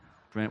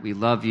Brent, we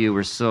love you.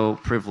 We're so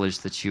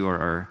privileged that you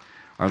are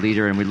our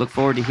leader, and we look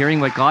forward to hearing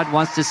what God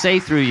wants to say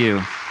through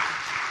you.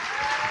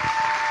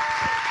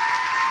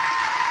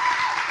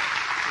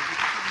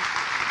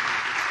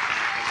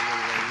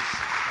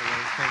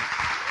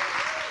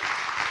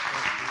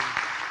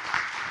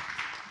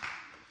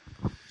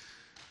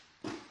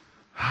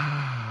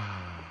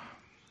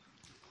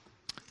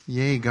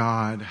 Yay,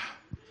 God.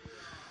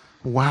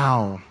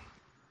 Wow.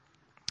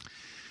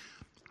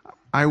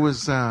 I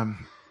was one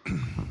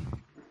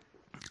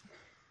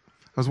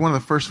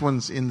of the first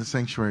ones in the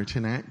sanctuary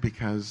tonight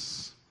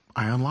because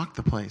I unlocked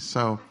the place.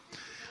 So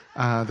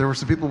there were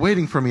some people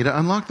waiting for me to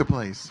unlock the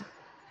place.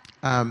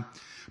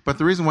 But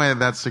the reason why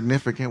that's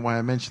significant, why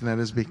I mentioned that,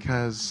 is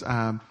because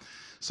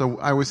so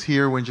I was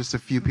here when just a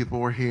few people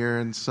were here,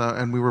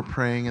 and we were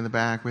praying in the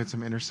back. We had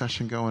some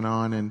intercession going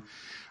on, and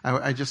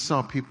I just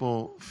saw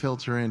people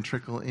filter in,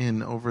 trickle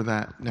in over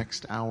that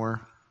next hour,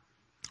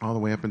 all the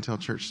way up until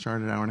church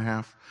started, an hour and a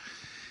half.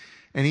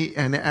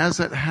 And as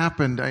that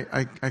happened,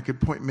 I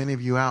could point many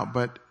of you out,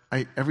 but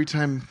every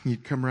time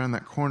you'd come around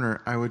that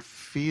corner, I would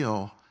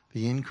feel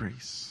the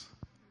increase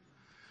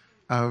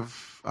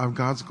of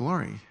God's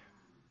glory.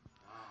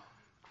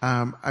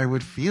 I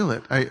would feel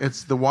it.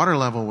 It's the water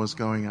level was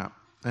going up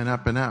and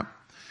up and up.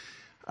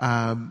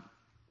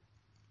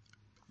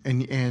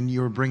 And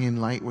you were bringing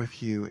light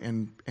with you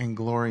and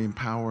glory and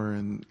power,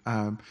 and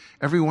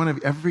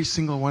every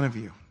single one of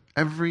you.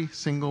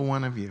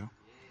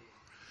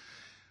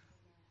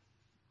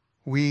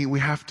 We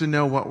have to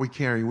know what we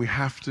carry. We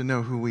have to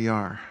know who we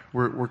are.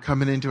 We're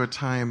coming into a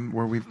time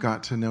where we've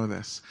got to know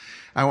this.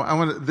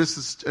 This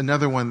is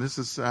another one. This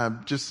is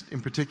just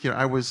in particular.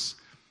 I was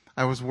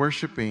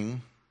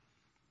worshiping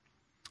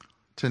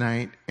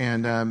tonight,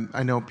 and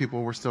I know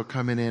people were still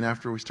coming in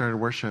after we started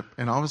worship,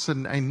 and all of a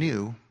sudden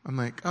I'm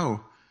like,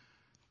 oh,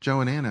 Joe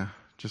and Anna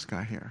just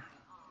got here.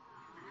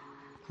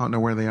 I don't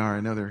know where they are. I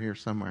know they're here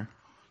somewhere.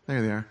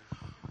 There they are.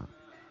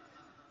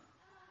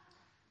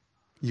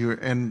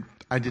 And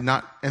I did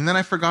not, and then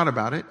I forgot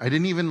about it. I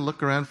didn't even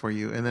look around for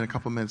you. And then a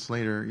couple minutes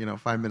later,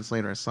 5 minutes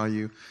later, I saw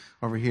you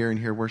over here and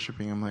here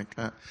worshiping. I'm like,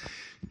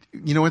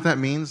 you know what that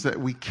means? That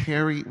we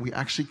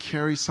actually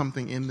carry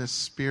something in this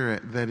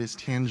spirit that is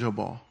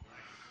tangible,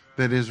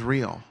 that is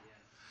real.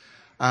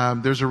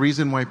 There's a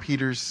reason why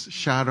Peter's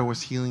shadow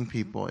was healing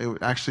people.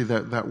 Actually,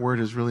 that word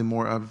is really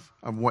more of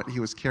what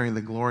he was carrying,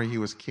 the glory he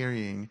was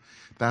carrying.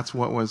 That's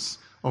what was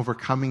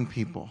overcoming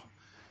people.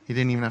 He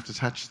didn't even have to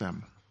touch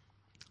them.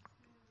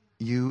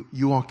 You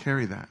all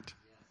carry that.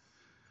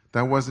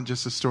 That wasn't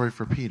just a story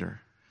for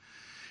Peter.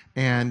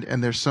 And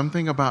there's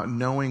something about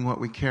knowing what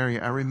we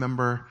carry. I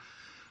remember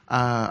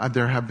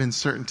there have been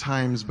certain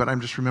times, but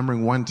I'm just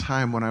remembering one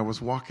time when I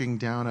was walking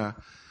down a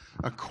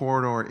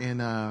corridor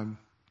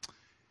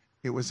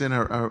it was in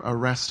a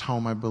rest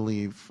home, I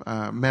believe,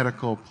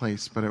 medical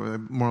place, but it was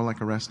more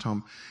like a rest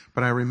home.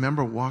 But I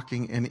remember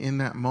walking, and in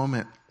that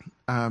moment,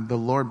 the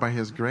Lord, by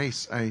His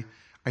grace, I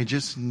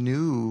just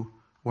knew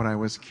what I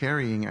was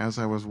carrying as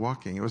I was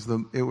walking. It was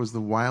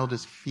the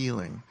wildest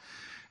feeling.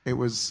 I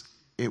was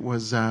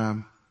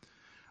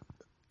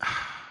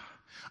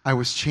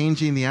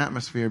changing the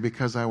atmosphere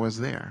because I was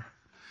there.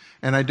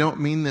 And I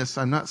don't mean this,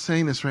 I'm not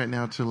saying this right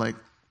now to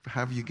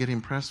have you get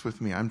impressed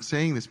with me. I'm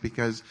saying this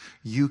because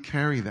you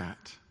carry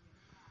that.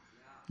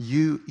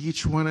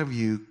 Each one of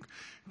you,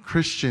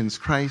 Christians,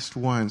 Christ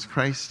ones,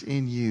 Christ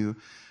in you,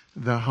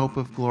 the hope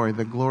of glory,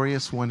 the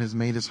glorious one has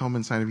made His home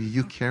inside of you.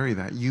 You carry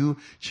that. You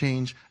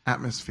change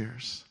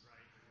atmospheres.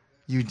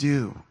 You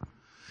do.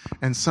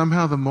 And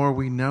somehow the more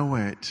we know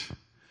it,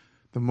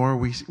 the more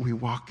we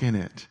walk in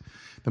it,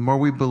 the more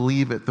we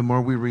believe it, the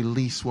more we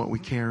release what we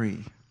carry.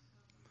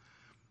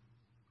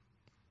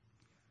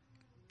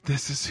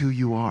 This is who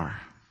you are.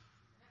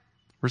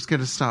 We're just going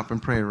to stop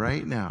and pray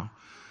right now.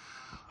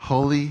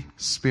 Holy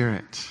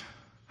Spirit,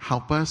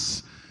 help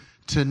us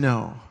to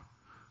know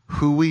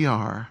who we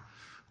are,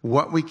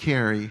 what we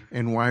carry,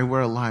 and why we're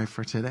alive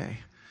for today.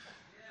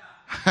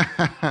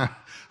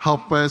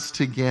 Help us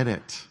to get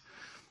it.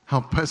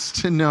 Help us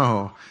to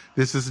know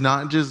this is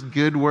not just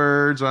good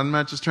words. I'm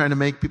not just trying to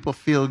make people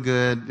feel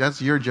good.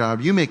 That's your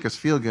job. You make us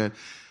feel good.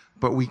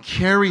 But we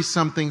carry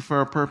something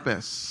for a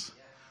purpose.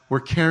 We're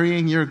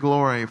carrying your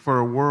glory for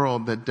a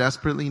world that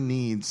desperately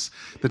needs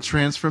the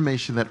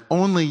transformation that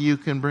only you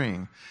can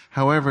bring.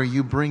 However,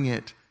 you bring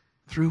it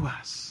through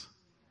us.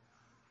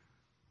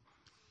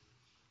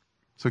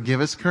 So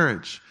give us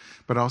courage,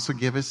 but also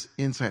give us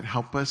insight.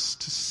 Help us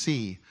to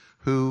see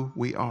who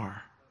we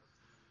are.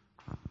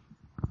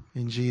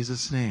 In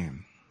Jesus'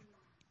 name.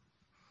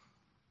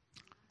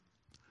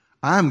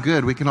 I'm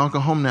good. We can all go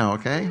home now,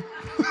 okay?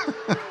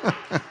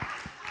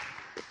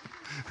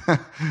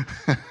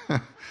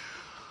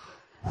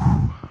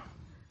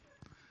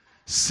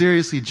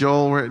 Seriously,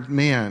 Joel,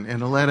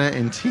 and Aletta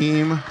and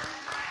team.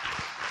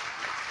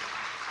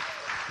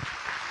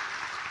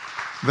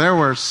 There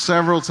were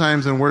several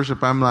times in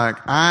worship I'm like,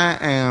 I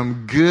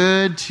am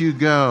good to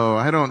go.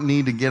 I don't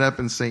need to get up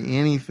and say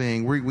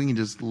anything. We can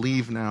just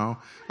leave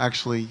now.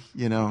 Actually,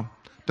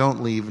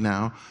 don't leave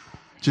now.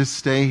 just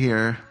stay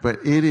here, but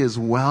it is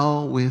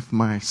well with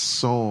my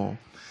soul.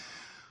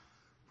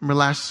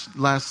 Remember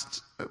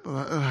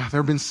there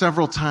have been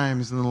several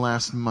times in the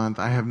last month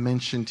I have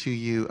mentioned to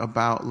you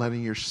about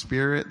letting your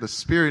spirit, the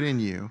spirit in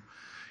you,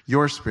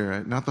 your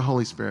spirit, not the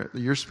Holy Spirit,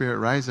 your spirit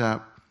rise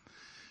up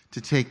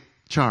to take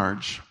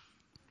charge.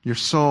 Your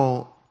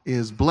soul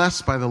is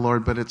blessed by the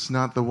Lord, but it's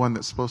not the one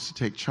that's supposed to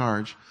take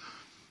charge.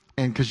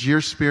 And because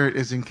your spirit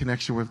is in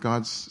connection with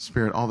God's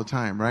spirit all the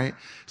time, right?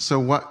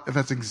 So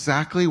that's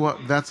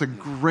a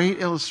great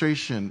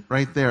illustration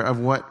right there of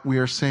what we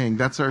are saying.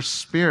 That's our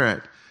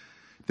spirit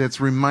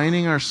that's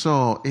reminding our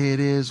soul, it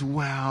is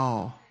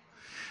well.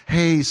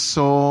 Hey,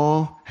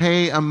 soul.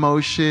 Hey,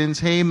 emotions.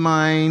 Hey,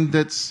 mind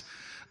that's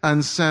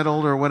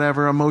unsettled or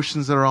whatever,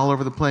 emotions that are all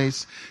over the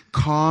place.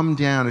 Calm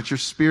down. It's your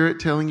spirit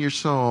telling your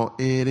soul,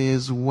 it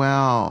is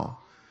well.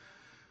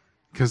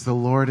 Because the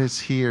Lord is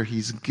here.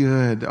 He's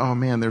good. Oh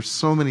man, there's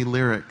so many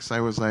lyrics.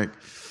 I was like,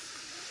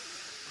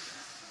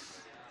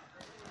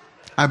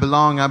 I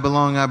belong, I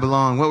belong, I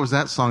belong. What was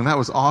that song? That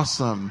was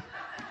awesome.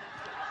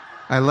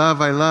 I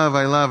love, I love,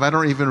 I love. I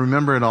don't even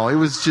remember it all. It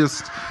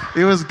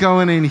was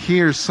going in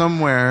here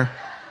somewhere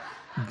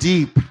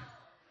deep.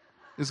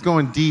 It's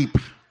going deep.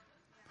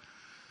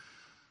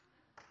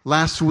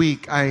 Last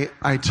week,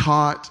 I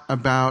taught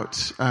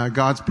about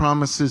God's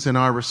promises and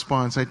our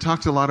response. I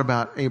talked a lot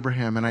about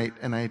Abraham, and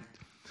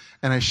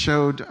I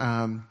showed,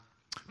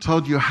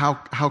 told you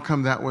how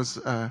come that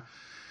was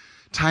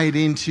tied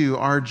into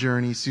our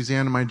journey,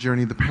 Suzanne and my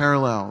journey, the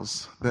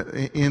parallels that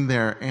in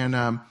there.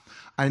 And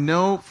I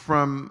know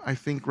from, I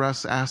think,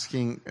 Russ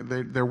asking,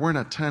 there weren't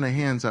a ton of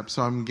hands up,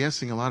 so I'm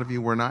guessing a lot of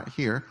you were not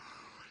here.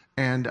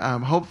 And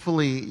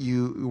hopefully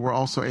you were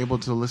also able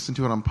to listen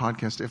to it on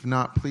podcast. If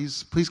not,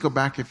 please go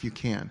back if you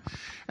can.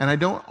 And I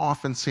don't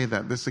often say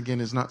that. This, again,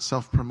 is not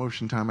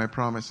self-promotion time, I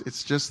promise.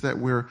 It's just that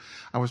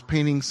I was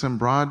painting some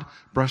broad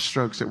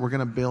brushstrokes that we're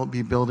going to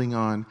be building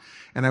on.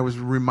 And I was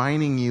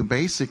reminding you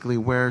basically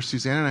where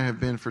Suzanne and I have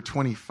been for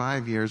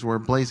 25 years, where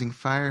Blazing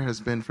Fire has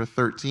been for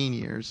 13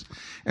 years,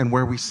 and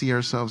where we see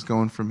ourselves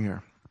going from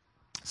here.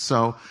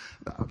 So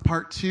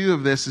part 2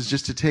 of this is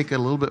just to take it a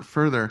little bit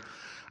further.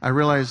 I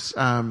realized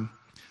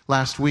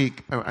last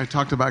week I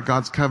talked about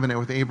God's covenant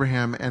with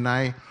Abraham, and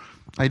I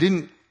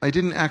didn't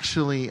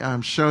actually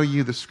show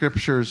you the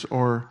scriptures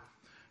or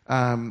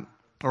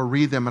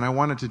read them, and I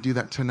wanted to do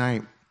that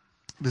tonight.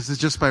 This is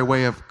just by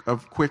way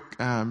of quick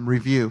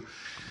review.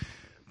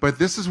 But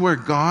this is where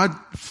God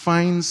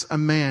finds a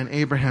man,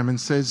 Abraham,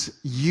 and says,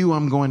 "You,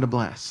 I'm going to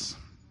bless.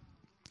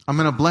 I'm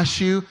going to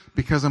bless you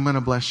because I'm going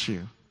to bless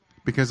you,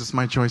 because it's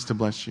my choice to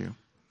bless you."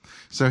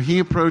 So he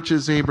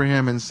approaches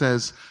Abraham and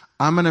says,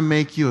 "I'm going to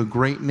make you a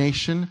great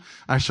nation.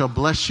 I shall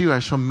bless you. I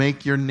shall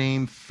make your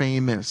name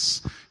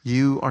famous.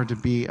 You are to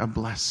be a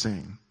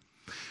blessing."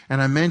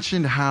 And I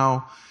mentioned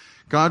how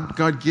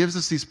God gives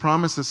us these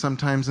promises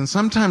sometimes, and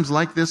sometimes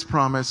like this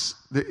promise,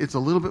 it's a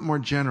little bit more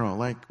general.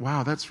 Like,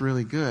 wow, that's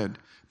really good.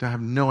 I have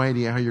no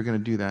idea how you're going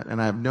to do that,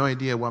 and I have no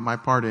idea what my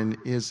part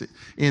is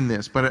in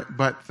this. But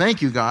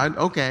thank you, God.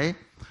 Okay.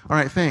 All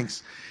right,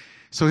 thanks.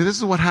 So this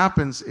is what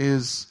happens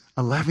is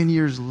 11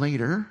 years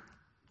later,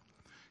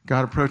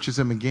 God approaches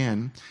him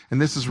again,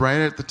 and this is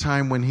right at the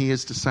time when he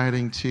is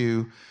deciding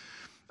to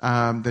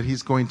that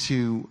he's going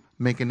to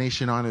make a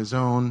nation on his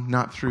own,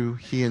 not through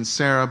he and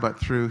Sarah, but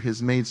through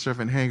his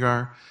maidservant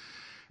Hagar.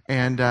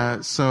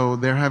 And so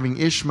they're having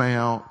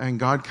Ishmael, and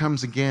God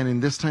comes again,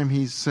 and this time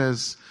he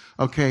says,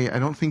 "Okay, I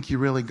don't think you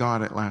really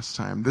got it last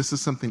time. This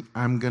is something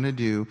I'm going to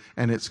do,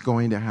 and it's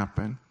going to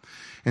happen."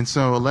 And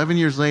so 11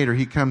 years later,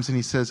 he comes and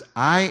he says,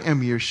 "I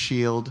am your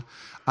shield.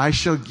 I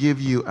shall give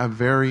you a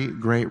very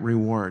great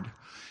reward.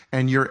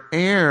 And your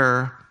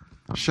heir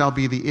shall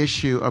be the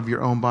issue of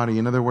your own body."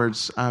 In other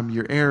words,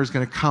 your heir is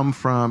going to come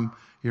from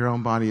your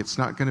own body. It's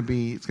going to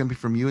be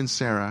from you and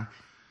Sarah.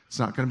 It's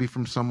not going to be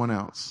from someone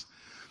else.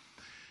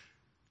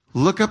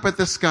 Look up at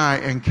the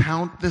sky and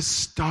count the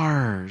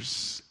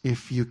stars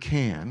if you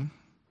can.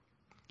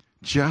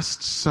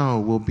 Just so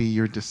will be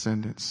your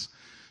descendants.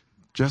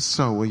 Just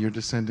so will your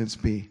descendants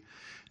be.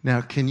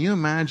 Now, can you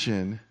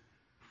imagine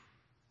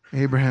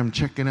Abraham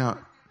checking out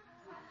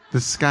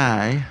the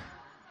sky?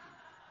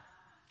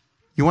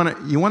 You want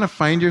to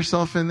find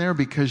yourself in there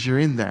because you're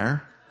in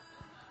there.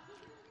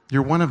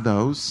 You're one of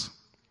those.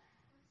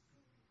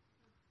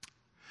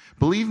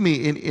 Believe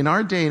me, in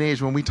our day and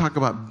age, when we talk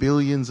about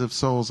billions of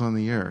souls on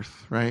the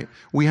earth, right,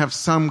 we have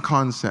some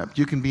concept.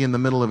 You can be in the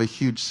middle of a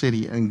huge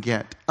city and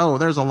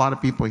there's a lot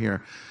of people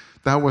here.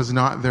 That was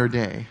not their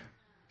day.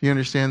 You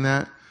understand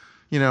that?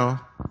 A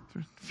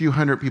few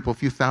hundred people, a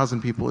few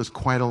thousand people is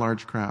quite a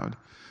large crowd.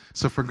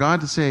 So for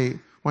God to say,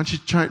 why don't you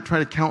try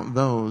to count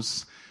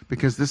those,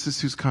 because this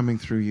is who's coming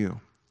through you.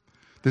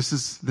 This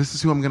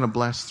is who I'm going to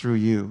bless through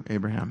you,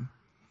 Abraham.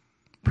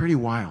 Pretty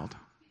wild.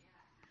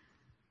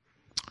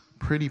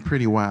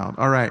 Pretty wild.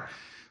 All right.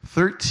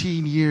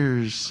 13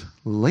 years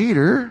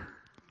later,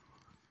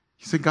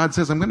 God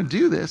says, I'm going to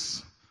do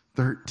this.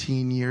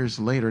 13 years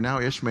later. Now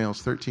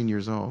Ishmael's 13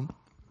 years old.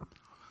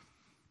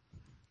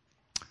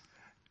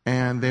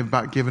 And they've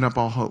about given up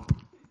all hope.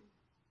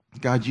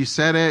 God, you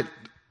said it.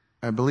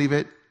 I believe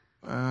it.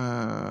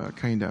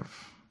 Kind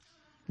of.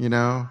 You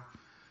know?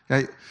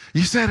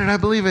 You said it. I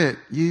believe it.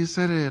 You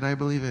said it. I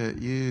believe it.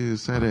 You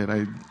said it.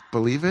 I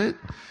believe it.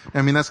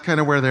 I mean, that's kind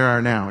of where they are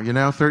now. You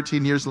know,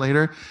 13 years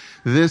later,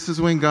 this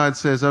is when God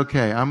says,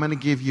 okay, I'm going to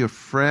give you a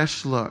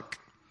fresh look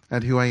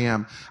at who I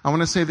am. I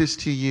want to say this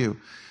to you.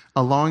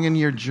 Along in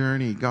your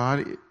journey,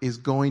 God is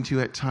going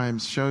to at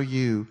times show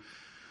you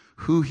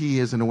who he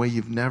is in a way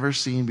you've never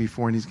seen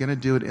before. And he's going to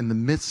do it in the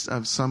midst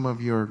of some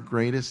of your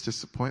greatest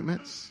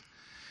disappointments,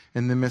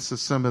 in the midst of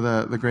some of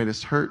the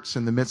greatest hurts,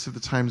 in the midst of the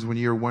times when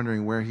you're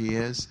wondering where he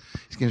is.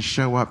 He's going to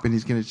show up and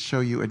he's going to show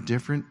you a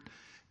different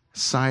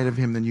side of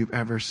him than you've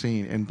ever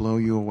seen and blow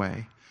you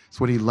away. It's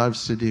what he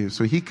loves to do.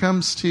 So he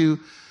comes to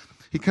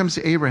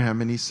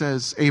Abraham and he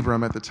says,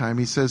 Abram at the time,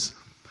 he says,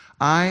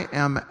 I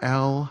am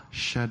El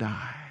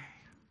Shaddai.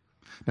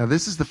 Now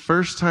this is the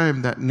first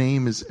time that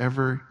name is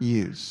ever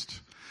used.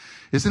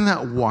 Isn't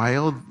that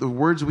wild? The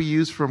words we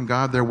use from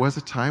God, there was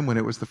a time when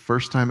it was the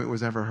first time it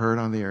was ever heard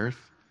on the earth.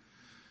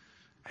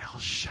 El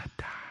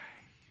Shaddai.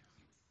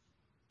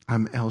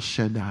 I'm El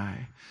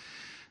Shaddai.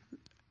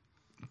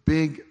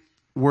 Big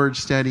word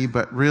study,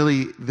 but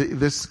really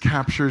this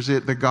captures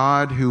it. The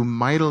God who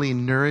mightily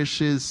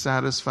nourishes,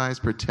 satisfies,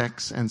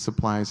 protects, and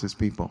supplies his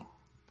people.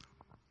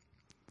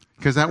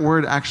 Because that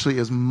word actually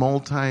is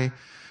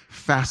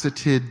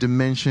multi-faceted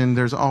dimension.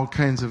 There's all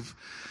kinds of,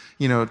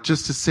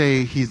 just to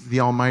say he's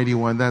the Almighty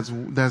One,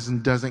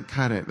 doesn't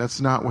cut it.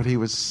 That's not what he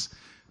was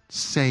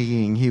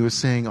saying. He was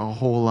saying a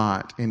whole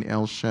lot in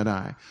El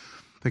Shaddai.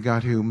 The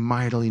God who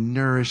mightily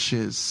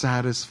nourishes,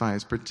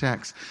 satisfies,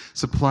 protects,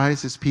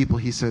 supplies his people.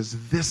 He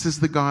says, this is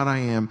the God I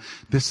am.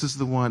 This is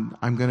the one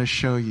I'm going to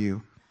show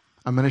you.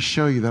 I'm going to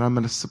show you that I'm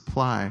going to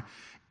supply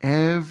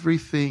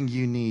everything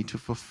you need to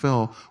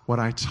fulfill what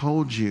I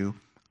told you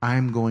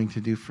I'm going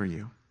to do for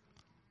you.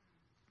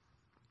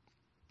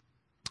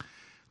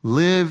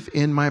 Live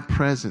in my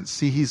presence.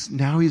 See, he's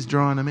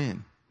drawing him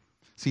in.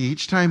 See,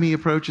 each time he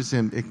approaches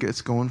him, it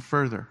gets going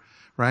further,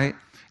 right?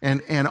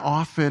 And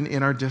often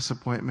in our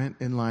disappointment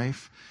in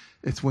life,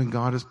 it's when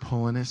God is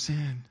pulling us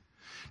in.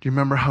 Do you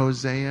remember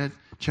Hosea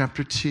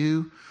chapter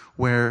 2,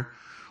 where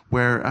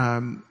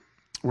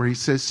he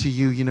says to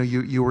you,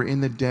 you were in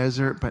the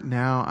desert, but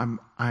now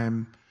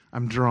I'm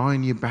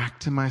drawing you back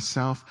to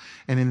myself.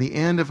 And in the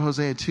end of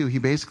Hosea 2, he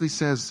basically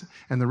says,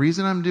 and the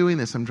reason I'm doing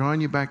this, I'm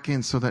drawing you back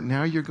in so that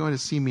now you're going to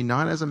see me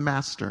not as a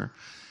master,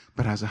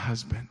 but as a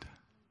husband.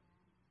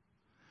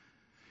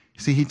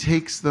 See, he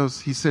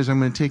says, I'm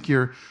going to take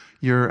the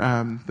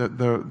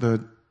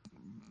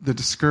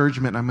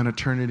discouragement, I'm going to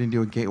turn it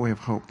into a gateway of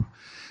hope.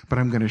 But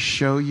I'm going to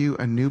show you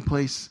a new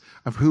place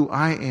of who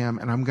I am,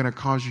 and I'm going to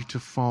cause you to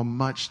fall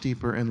much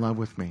deeper in love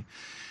with me.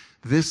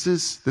 This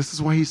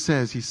is why he's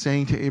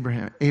saying to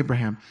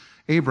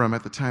Abram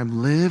at the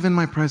time, live in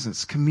my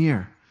presence. Come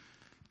here.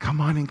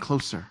 Come on in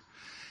closer.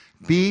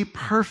 Be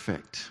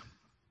perfect.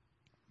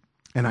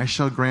 And I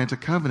shall grant a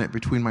covenant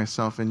between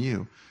myself and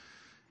you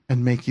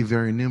and make you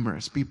very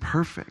numerous. Be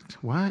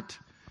perfect. What?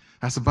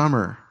 That's a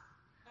bummer.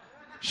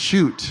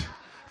 Shoot.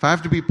 If I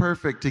have to be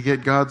perfect to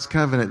get God's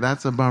covenant,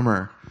 that's a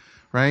bummer,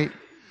 right?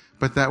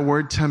 But that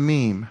word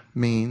tamim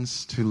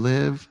means to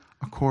live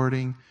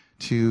according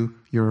to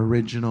your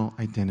original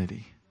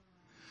identity.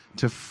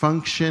 To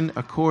function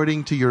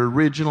according to your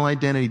original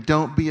identity.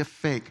 Don't be a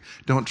fake.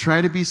 Don't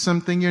try to be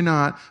something you're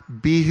not.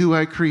 Be who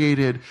I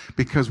created,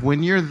 because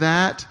when you're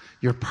that,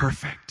 you're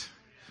perfect.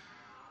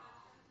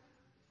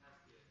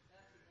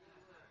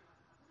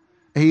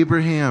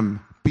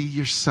 Abraham, be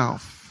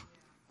yourself.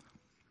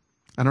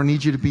 I don't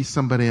need you to be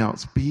somebody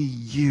else. Be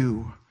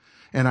you.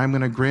 And I'm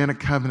going to grant a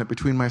covenant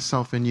between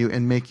myself and you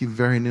and make you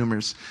very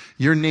numerous.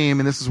 Your name,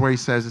 and this is where he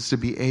says, is to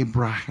be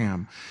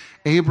Abraham.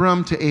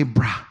 Abram to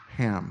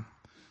Abraham.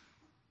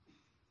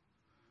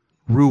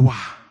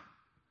 Ruah,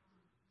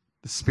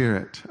 the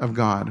Spirit of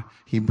God.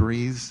 He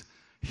breathes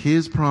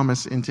his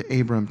promise into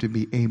Abram to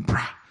be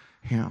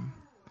Abraham.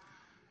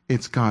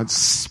 It's God's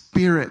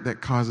Spirit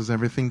that causes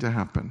everything to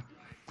happen.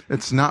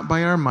 It's not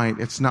by our might,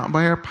 it's not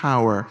by our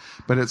power,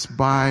 but it's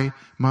by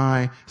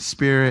my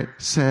Spirit,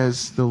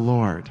 says the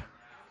Lord.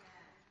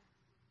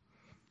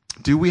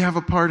 Do we have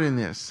a part in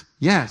this?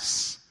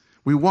 Yes.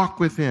 We walk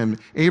with him.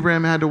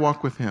 Abraham had to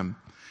walk with him.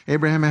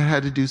 Abraham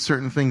had to do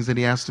certain things that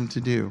he asked him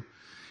to do.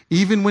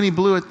 Even when he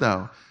blew it,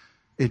 though,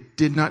 it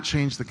did not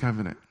change the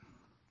covenant.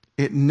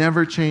 It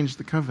never changed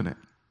the covenant.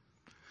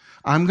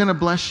 I'm going to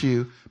bless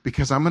you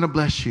because I'm going to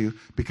bless you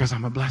because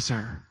I'm a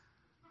blesser.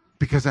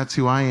 Because that's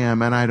who I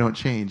am and I don't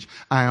change.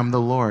 I am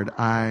the Lord.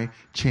 I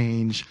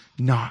change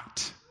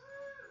not.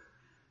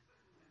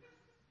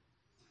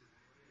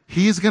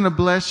 He's going to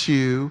bless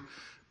you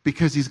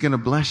because he's going to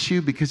bless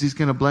you because he's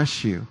going to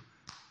bless you.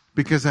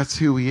 Because that's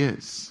who he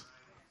is.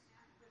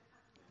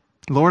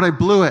 Lord, I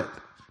blew it.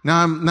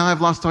 Now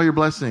I've lost all your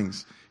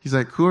blessings. He's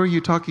like, who are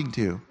you talking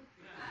to?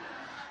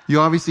 You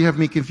obviously have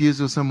me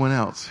confused with someone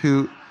else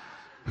who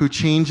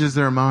changes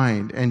their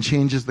mind and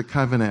changes the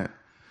covenant.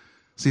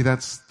 See,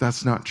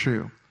 that's not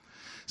true.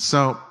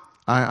 So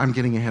I'm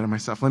getting ahead of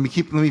myself. Let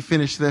me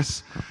finish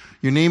this.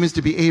 Your name is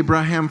to be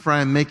Abraham, for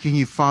I am making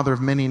you father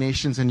of many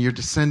nations, and your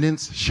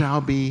descendants shall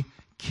be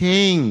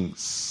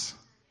kings.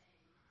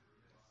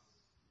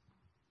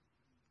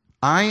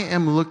 I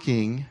am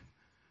looking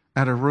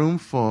at a room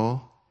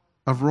full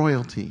of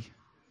royalty,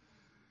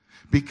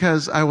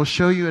 because I will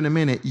show you in a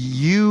minute,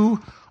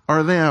 you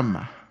are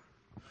them.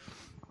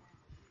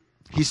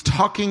 He's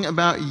talking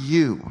about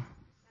you.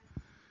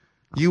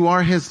 You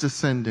are his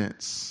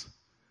descendants.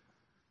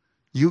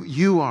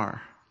 You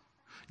are.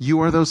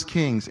 You are those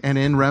kings. And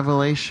in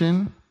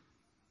Revelation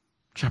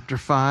chapter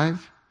 5,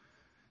 it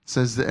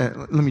says that,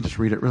 let me just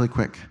read it really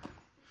quick.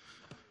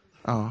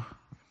 Oh,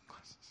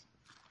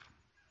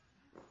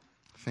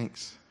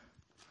 thanks.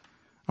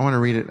 I want to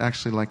read it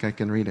actually like I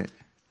can read it.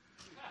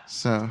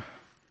 So,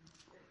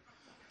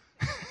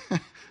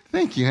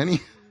 thank you, honey.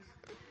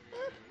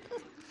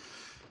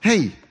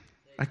 Hey,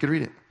 I could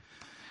read it.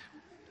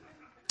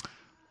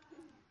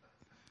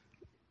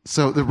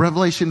 So the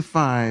Revelation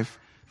 5,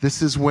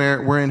 this is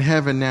where we're in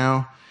heaven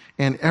now,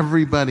 and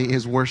everybody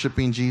is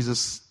worshiping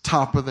Jesus,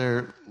 top of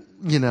their,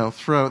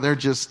 throat. They're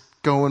just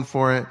going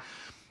for it.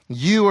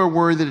 You are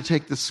worthy to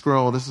take the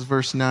scroll. This is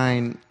verse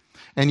 9.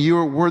 And you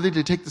are worthy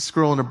to take the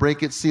scroll and to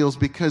break its seals,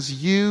 because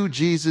you,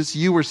 Jesus,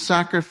 you were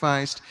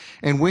sacrificed,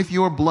 and with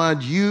your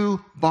blood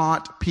you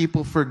bought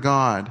people for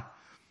God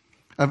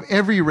of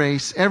every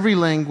race, every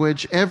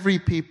language, every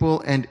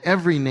people, and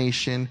every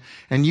nation,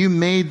 and you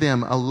made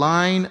them a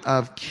line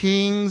of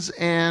kings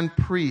and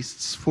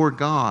priests for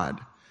God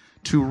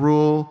to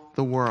rule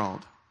the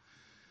world.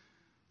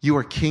 You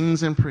are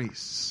kings and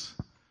priests.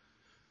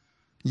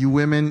 You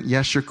women,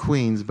 yes, you're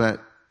queens,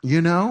 but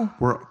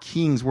we're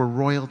kings, we're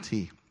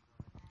royalty.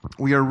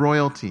 We are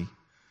royalty.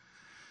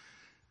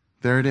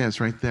 There it is,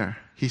 right there.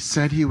 He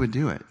said he would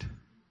do it.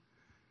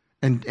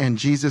 And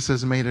Jesus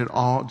has made it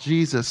all.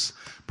 Jesus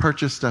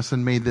purchased us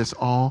and made this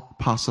all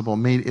possible,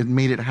 made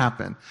it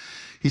happen.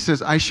 He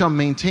says, I shall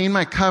maintain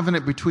my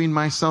covenant between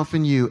myself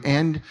and you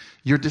and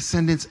your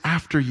descendants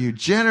after you,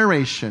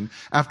 generation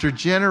after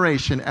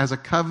generation, as a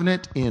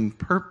covenant in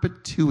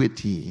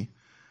perpetuity.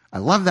 I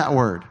love that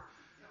word.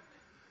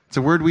 It's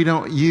a word we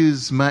don't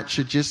use much.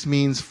 It just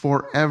means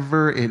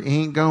forever. It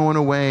ain't going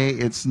away.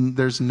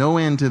 There's no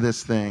end to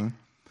this thing.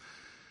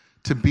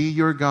 To be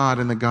your God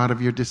and the God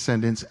of your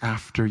descendants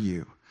after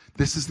you.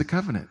 This is the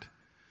covenant.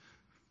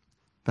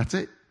 That's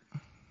it.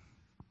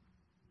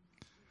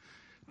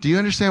 Do you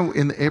understand,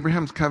 in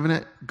Abraham's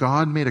covenant,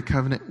 God made a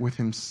covenant with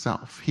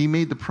himself. He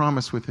made the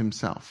promise with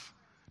himself.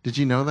 Did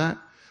you know that?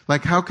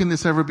 Like, how can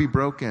this ever be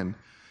broken?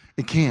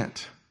 It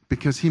can't,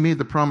 because he made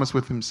the promise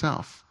with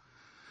himself.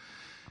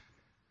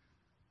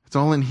 It's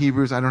all in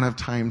Hebrews. I don't have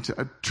time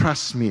to,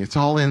 trust me, it's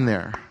all in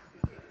there.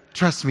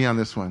 Trust me on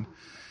this one.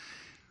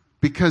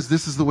 Because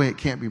this is the way it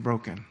can't be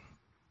broken.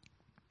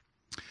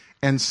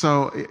 And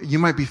so you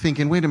might be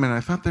thinking, wait a minute,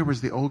 I thought there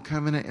was the old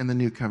covenant and the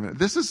new covenant.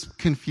 This is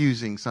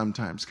confusing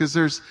sometimes,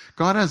 because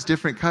God has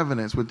different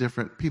covenants with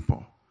different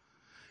people.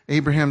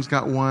 Abraham's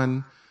got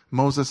one,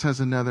 Moses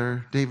has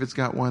another, David's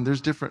got one. There's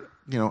different,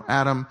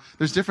 Adam,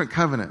 there's different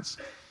covenants.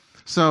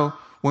 So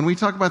when we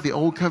talk about the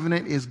old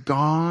covenant is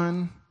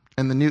gone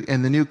and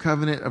the new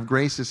covenant of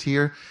grace is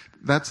here,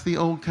 that's the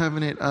old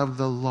covenant of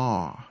the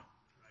law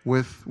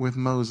with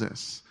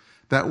Moses.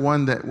 That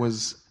one that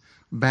was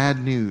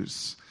bad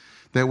news,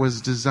 that was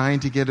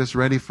designed to get us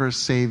ready for a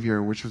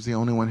Savior, which was the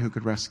only one who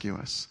could rescue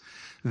us.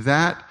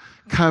 That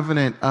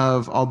covenant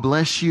of, I'll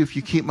bless you if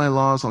you keep my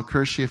laws, I'll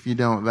curse you if you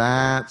don't,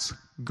 that's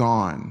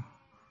gone.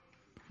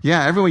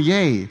 Yeah, everyone,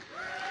 yay.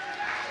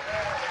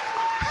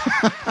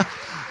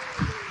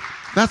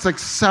 That's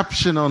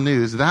exceptional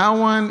news. That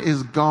one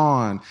is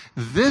gone.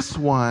 This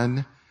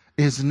one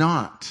is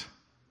not.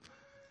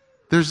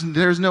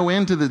 There's no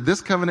end to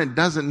this covenant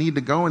doesn't need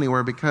to go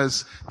anywhere,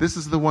 because this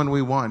is the one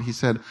we want. He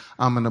said,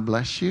 I'm going to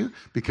bless you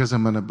because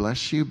I'm going to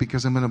bless you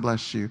because I'm going to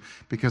bless you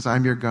because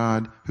I'm your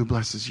God who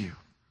blesses you.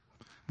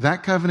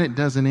 That covenant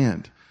doesn't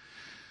end.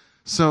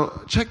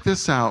 So check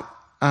this out.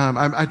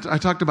 I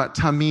talked about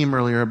Tamim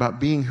earlier,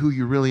 about being who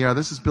you really are.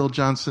 This is Bill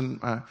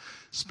Johnson,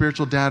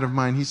 spiritual dad of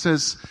mine. He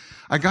says,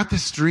 I got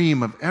this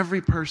dream of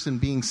every person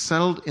being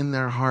settled in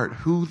their heart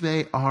who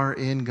they are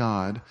in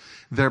God,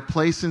 their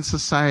place in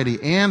society,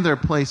 and their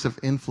place of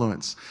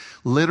influence.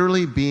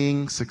 Literally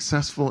being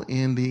successful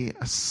in the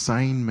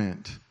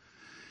assignment.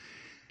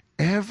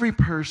 Every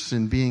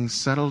person being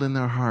settled in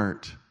their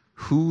heart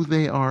who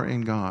they are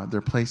in God,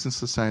 their place in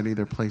society,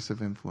 their place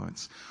of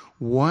influence.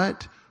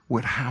 What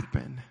would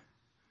happen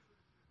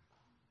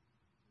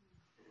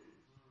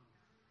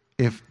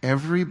if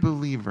every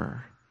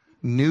believer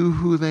knew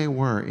who they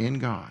were in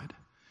God?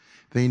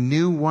 They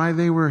knew why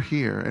they were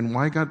here and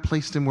why God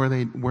placed them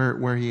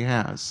where He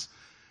has,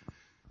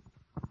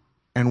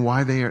 and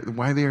why they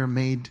are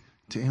made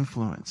to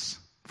influence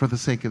for the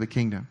sake of the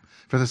kingdom,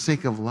 for the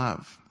sake of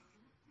love.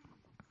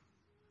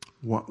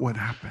 What would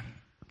happen?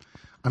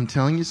 I'm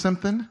telling you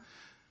something.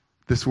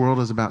 This world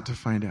is about to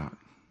find out.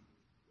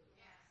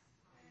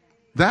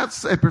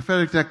 That's a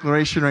prophetic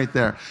declaration right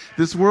there.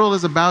 This world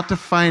is about to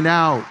find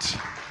out.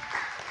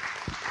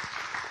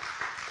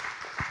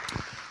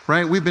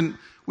 right? We've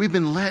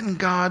been letting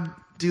God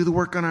do the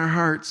work on our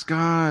hearts.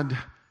 God,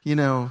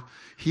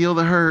 heal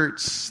the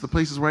hurts, the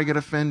places where I get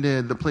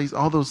offended,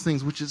 all those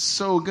things, which is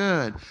so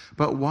good.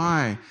 But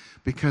why?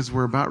 Because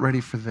we're about ready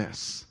for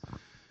this.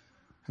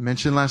 I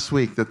mentioned last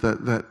week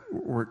that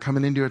we're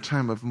coming into a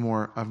time of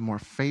more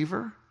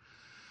favor,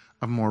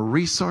 of more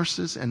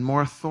resources, and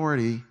more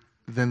authority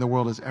than the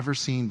world has ever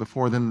seen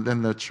before,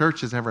 than the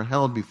church has ever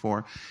held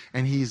before.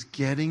 And he's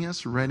getting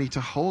us ready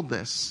to hold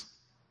this.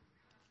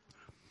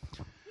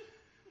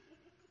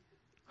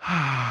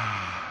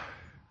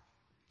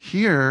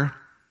 Here,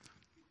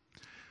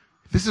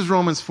 this is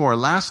Romans 4.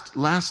 Last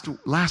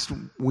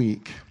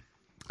week,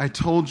 I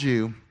told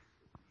you,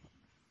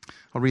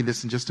 I'll read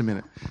this in just a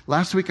minute.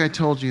 Last week I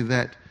told you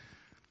that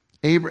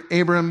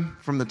Abram,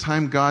 from the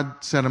time God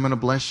said, I'm going to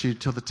bless you,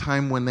 till the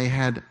time when they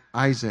had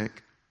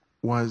Isaac,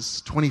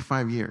 was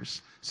 25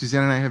 years.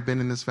 Suzanne and I have been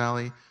in this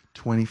valley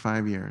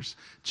 25 years.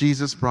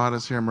 Jesus brought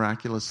us here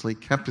miraculously,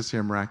 kept us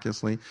here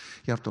miraculously.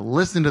 You have to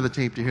listen to the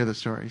tape to hear the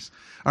stories.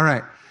 All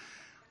right.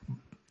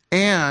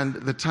 And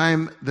the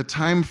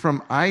time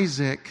from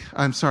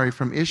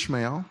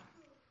Ishmael,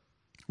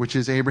 which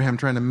is Abraham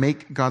trying to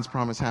make God's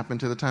promise happen,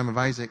 to the time of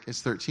Isaac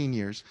is 13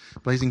 years.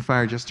 Blazing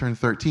Fire just turned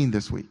 13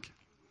 this week.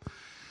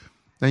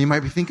 Now you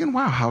might be thinking,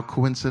 wow, how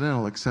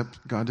coincidental,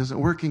 except God doesn't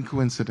work in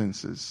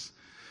coincidences.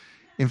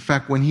 In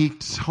fact, when he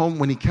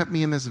kept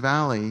me in this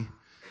valley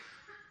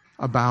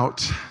about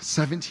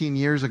 17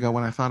 years ago,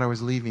 when I thought I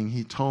was leaving,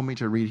 he told me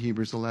to read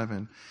Hebrews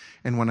 11.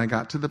 And when I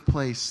got to the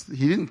place,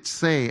 he didn't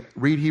say,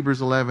 read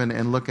Hebrews 11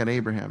 and look at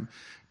Abraham.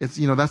 It's,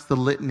 that's the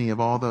litany of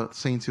all the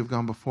saints who have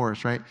gone before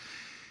us, right?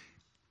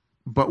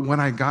 But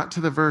when I got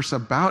to the verse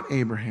about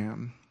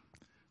Abraham,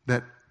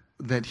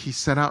 that he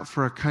set out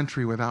for a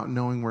country without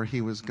knowing where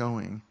he was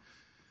going,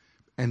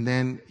 and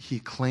then he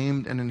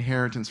claimed an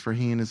inheritance for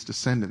he and his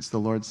descendants, the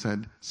Lord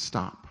said,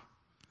 stop.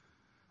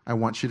 I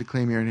want you to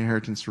claim your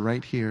inheritance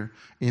right here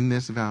in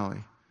this valley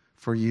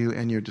for you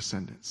and your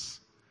descendants.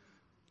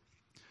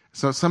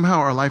 So somehow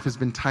our life has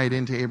been tied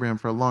into Abraham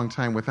for a long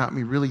time without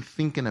me really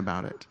thinking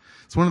about it.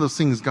 It's one of those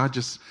things God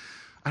just,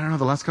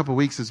 the last couple of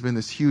weeks has been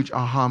this huge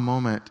aha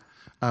moment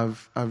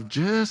of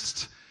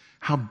just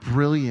how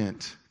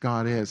brilliant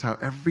God is, how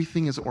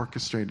everything is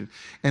orchestrated.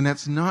 And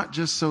that's not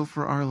just so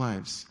for our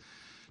lives.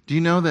 Do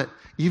you know that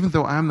even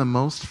though I'm the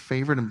most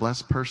favored and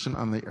blessed person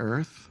on the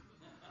earth,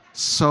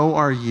 so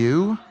are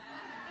you?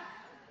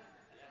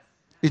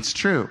 It's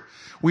true.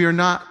 We are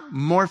not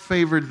more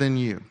favored than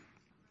you.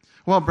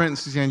 Well, Brent and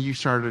Suzanne, you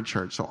started a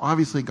church, so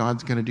obviously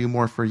God's going to do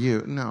more for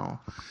you. No.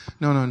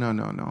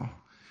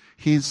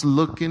 He's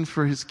looking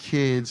for his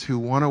kids who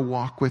want to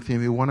walk with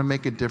him, who want to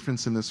make a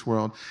difference in this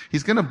world.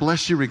 He's going to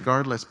bless you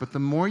regardless, but the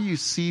more you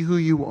see who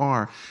you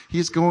are,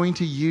 he's going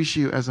to use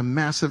you as a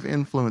massive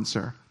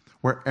influencer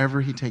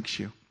wherever he takes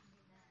you.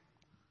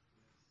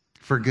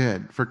 For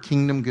good, for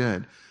kingdom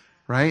good,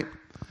 right?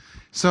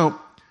 So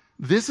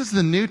this is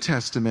the New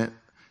Testament.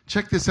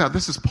 Check this out.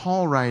 This is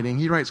Paul writing.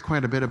 He writes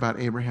quite a bit about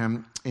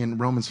Abraham in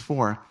Romans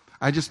 4.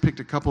 I just picked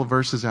a couple of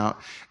verses out.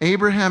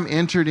 Abraham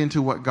entered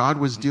into what God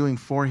was doing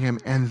for him,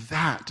 and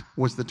that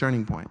was the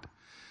turning point.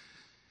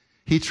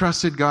 He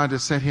trusted God to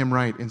set him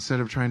right instead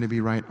of trying to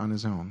be right on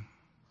his own.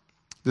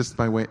 This,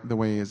 the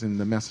way is in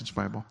the Message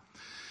Bible.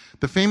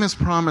 The famous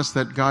promise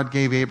that God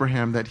gave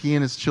Abraham that he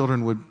and his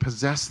children would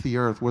possess the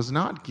earth was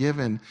not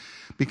given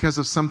because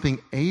of something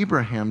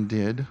Abraham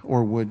did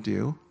or would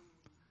do.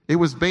 It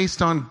was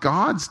based on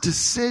God's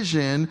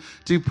decision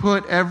to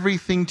put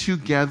everything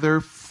together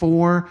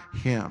for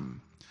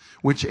him,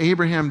 which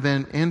Abraham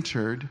then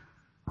entered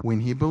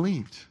when he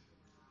believed.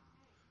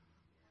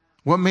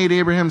 What made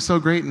Abraham so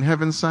great in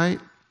heaven's sight?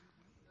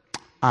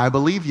 I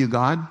believe you,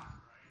 God.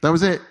 That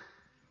was it.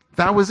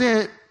 That was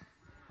it.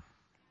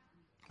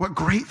 What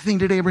great thing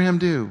did Abraham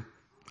do?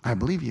 I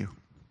believe you.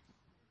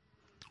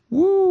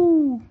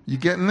 Woo! You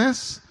getting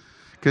this?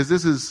 Because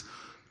this is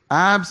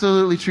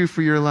absolutely true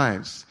for your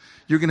lives.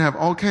 You're going to have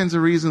all kinds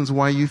of reasons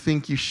why you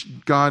think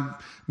God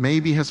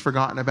maybe has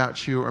forgotten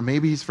about you, or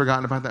maybe he's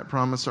forgotten about that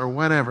promise, or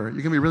whatever. You're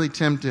going to be really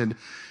tempted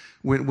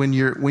when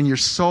your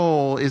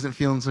soul isn't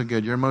feeling so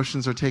good. Your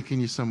emotions are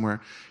taking you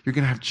somewhere. You're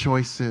going to have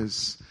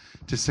choices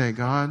to say,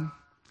 God,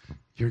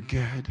 you're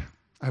good.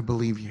 I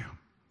believe you.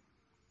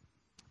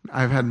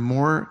 I've had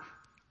more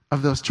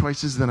of those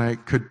choices than I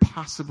could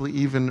possibly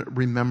even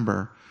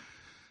remember.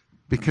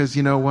 Because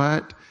you know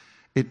what?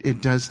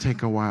 It does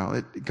take a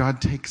while.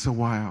 God takes a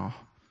while.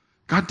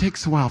 God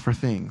takes a while for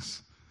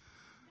things.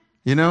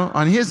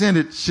 On his end,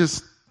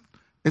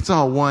 it's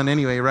all one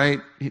anyway,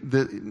 right?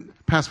 The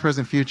past,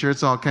 present, future,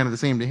 it's all kind of the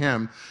same to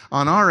him.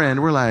 On our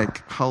end, we're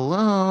like,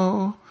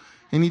 hello,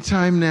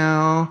 anytime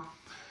now,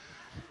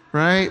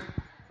 right?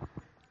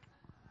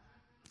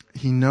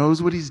 He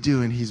knows what he's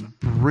doing. He's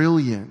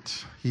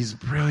brilliant. He's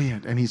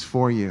brilliant, and he's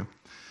for you.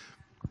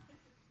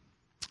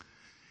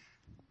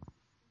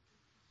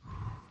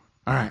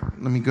 All right,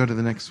 let me go to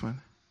the next one.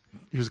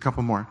 Here's a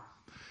couple more.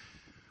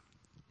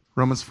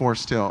 Romans 4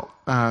 still,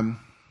 and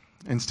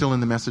still in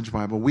the Message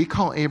Bible. We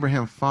call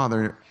Abraham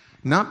father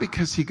not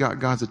because he got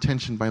God's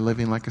attention by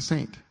living like a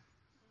saint.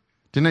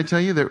 Didn't I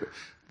tell you that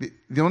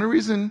the only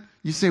reason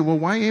you say, well,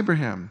 why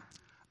Abraham?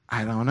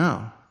 I don't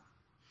know.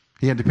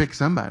 He had to pick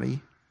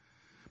somebody.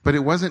 But it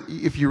wasn't,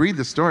 if you read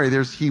the story,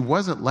 he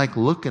wasn't like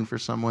looking for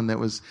someone that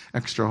was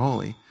extra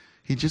holy.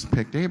 He just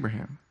picked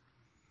Abraham.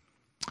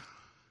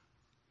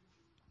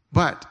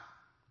 But,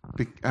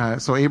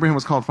 so Abraham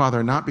was called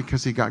father not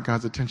because he got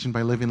God's attention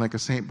by living like a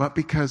saint, but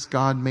because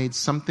God made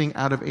something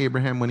out of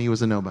Abraham when he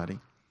was a nobody.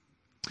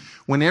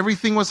 When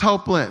everything was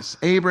hopeless,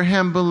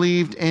 Abraham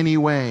believed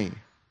anyway.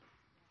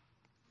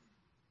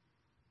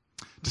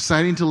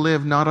 Deciding to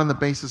live not on the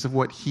basis of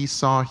what he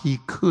saw he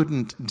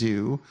couldn't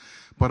do,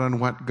 but on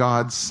what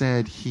God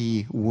said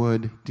he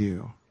would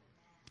do.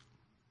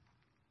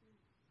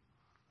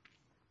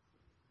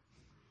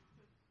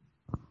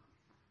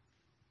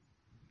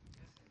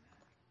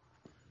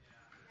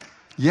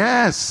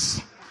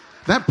 Yes,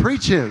 that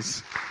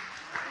preaches.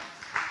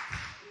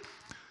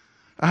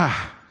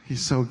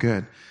 He's so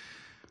good.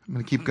 I'm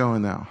going to keep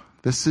going now.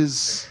 This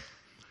is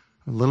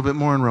a little bit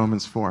more in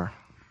Romans 4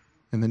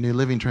 in the New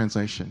Living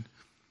Translation.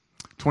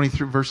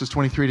 23, verses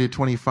 23 to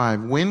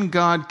 25. When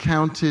God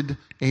counted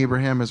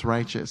Abraham as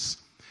righteous,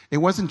 it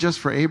wasn't just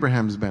for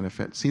Abraham's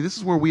benefit. See, this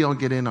is where we all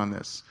get in on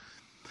this.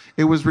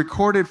 It was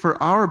recorded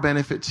for our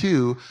benefit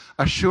too,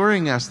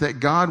 assuring us that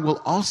God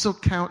will also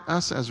count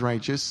us as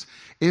righteous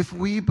if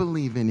we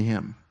believe in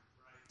him.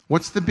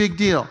 What's the big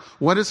deal?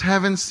 What does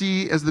heaven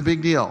see as the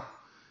big deal?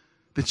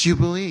 That you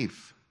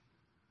believe.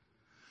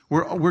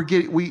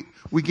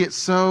 We get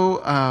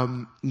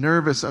so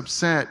nervous,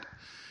 upset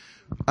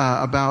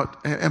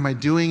about, am I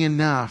doing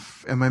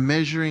enough? Am I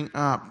measuring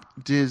up?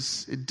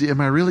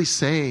 Am I really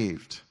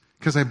saved?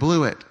 Because I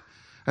blew it.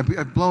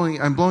 I'm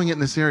blowing it in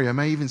this area. Am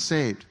I even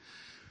saved?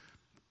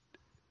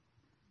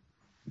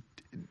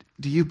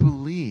 Do you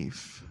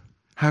believe?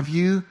 Have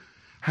you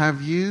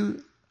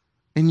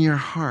in your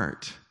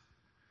heart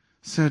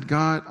said,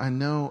 God, I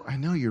know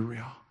you're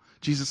real.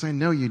 Jesus, I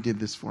know you did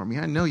this for me.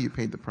 I know you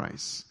paid the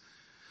price.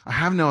 I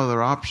have no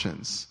other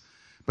options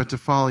but to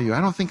follow you.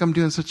 I don't think I'm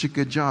doing such a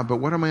good job, but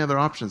what are my other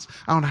options?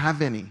 I don't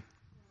have any.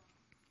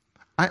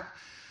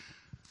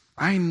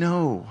 I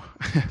know,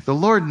 the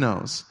Lord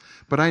knows,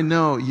 but I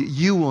know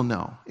you will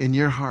know in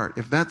your heart.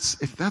 If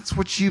that's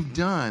what you've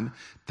done,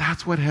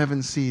 that's what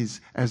heaven sees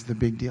as the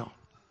big deal.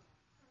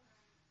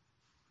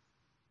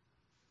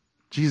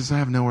 Jesus, I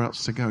have nowhere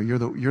else to go. You're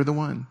the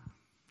one.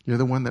 You're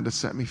the one that has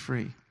set me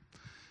free.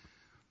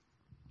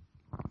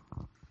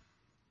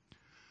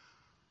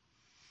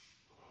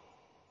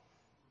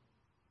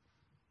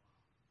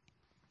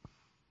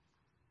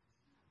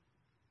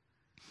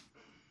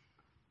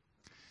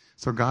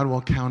 So God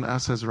will count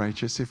us as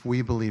righteous if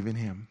we believe in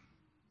him.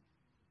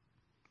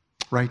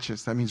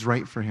 Righteous, that means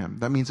right for him.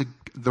 That means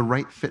the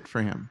right fit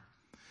for him.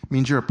 It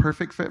means you're a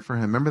perfect fit for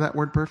him. Remember that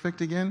word perfect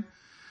again?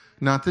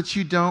 Not that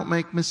you don't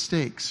make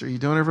mistakes or you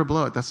don't ever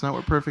blow it. That's not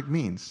what perfect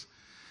means.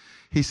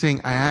 He's saying,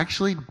 I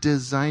actually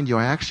designed you.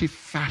 I actually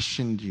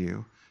fashioned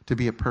you to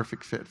be a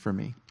perfect fit for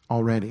me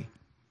already.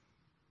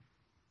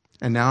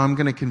 And now I'm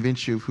going to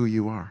convince you of who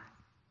you are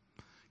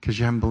because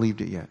you haven't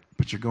believed it yet,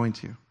 but you're going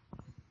to.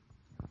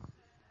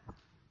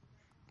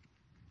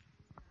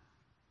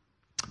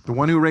 The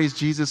one who raised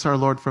Jesus our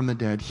Lord from the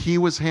dead, he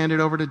was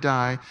handed over to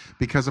die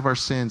because of our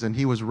sins, and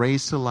he was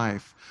raised to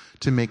life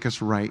to make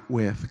us right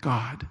with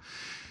God.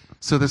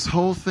 So this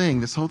whole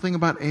thing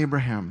about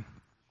Abraham,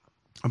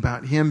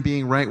 about him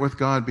being right with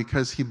God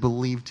because he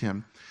believed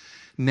him.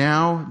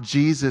 Now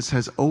Jesus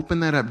has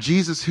opened that up.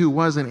 Jesus, who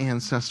was an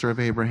ancestor of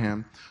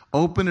Abraham,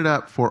 opened it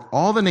up for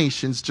all the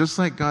nations, just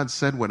like God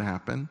said would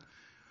happen,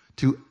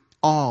 to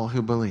all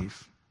who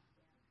believe.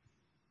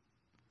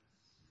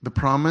 The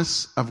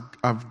promise of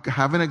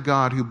having a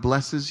God who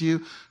blesses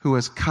you, who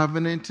has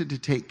covenanted to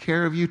take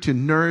care of you, to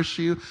nourish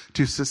you,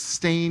 to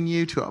sustain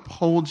you, to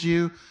uphold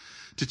you,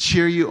 to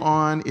cheer you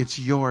on. It's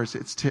yours.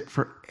 It's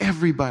for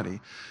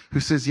everybody who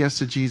says yes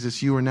to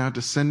Jesus. You are now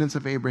descendants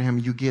of Abraham.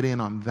 You get in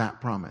on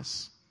that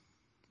promise.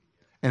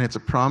 And it's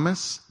a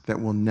promise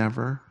that will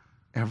never,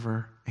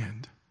 ever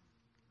end.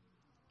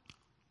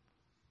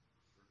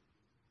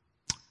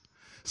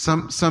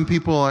 Some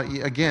people,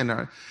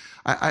 again,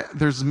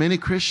 there's many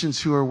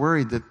Christians who are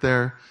worried that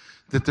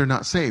they're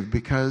not saved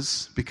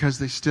because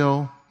they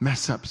still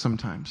mess up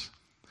sometimes.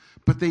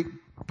 But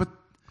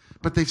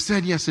they've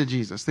said yes to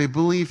Jesus. They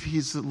believe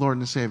he's the Lord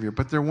and Savior,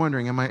 but they're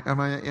wondering, am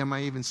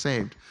I even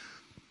saved?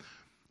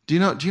 Do you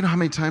know how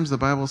many times the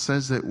Bible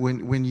says that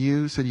when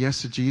you said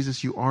yes to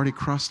Jesus, you already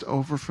crossed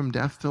over from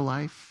death to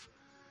life?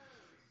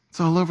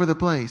 It's all over the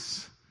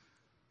place.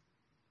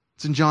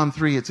 It's in John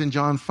 3, it's in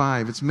John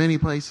 5, it's many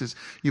places.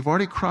 You've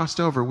already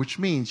crossed over, which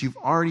means you've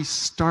already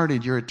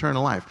started your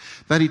eternal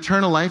life. That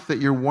eternal life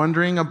that you're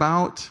wondering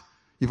about,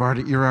 you're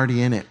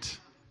already in it.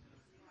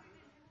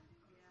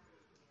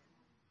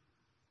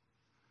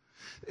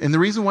 And the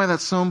reason why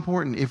that's so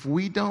important, if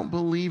we don't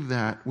believe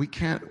that,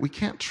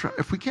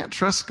 if we can't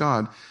trust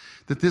God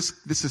that this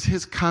is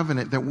his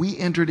covenant that we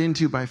entered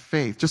into by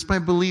faith, just by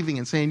believing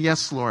and saying,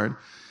 yes, Lord,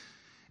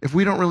 if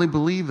we don't really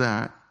believe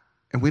that,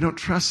 and we don't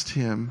trust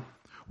him,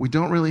 we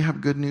don't really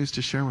have good news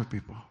to share with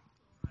people.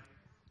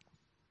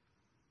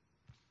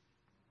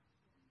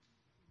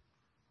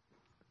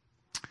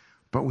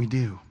 But we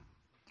do.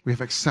 We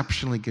have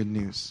exceptionally good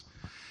news.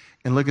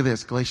 And look at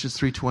this, Galatians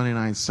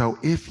 3:29. So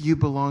if you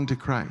belong to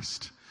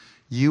Christ,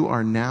 you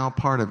are now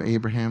part of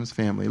Abraham's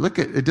family. Look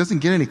at it, doesn't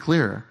get any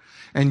clearer.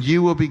 And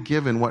you will be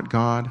given what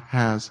God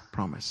has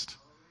promised.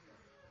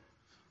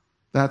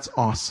 That's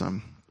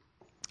awesome.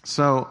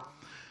 So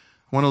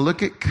I want to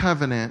look at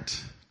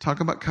covenant,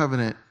 talk about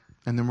covenant,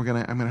 and then I'm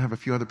going to have a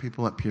few other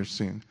people up here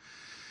soon.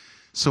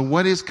 So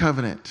what is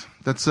covenant?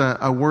 That's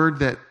a word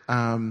that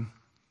I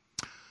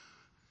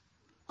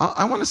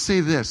want to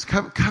say this.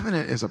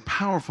 Covenant is a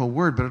powerful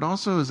word, but it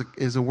also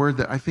is a word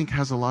that I think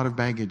has a lot of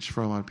baggage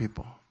for a lot of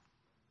people.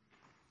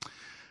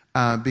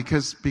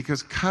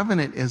 Because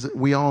covenant,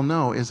 we all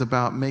know, is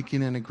about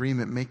making an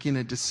agreement, making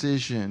a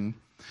decision.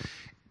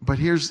 But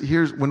here's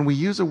when we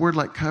use a word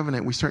like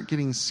covenant, we start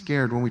getting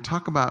scared. When we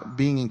talk about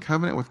being in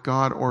covenant with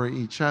God or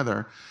each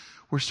other,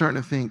 we're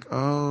starting to think,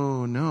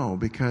 oh no,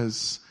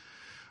 because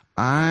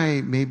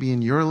maybe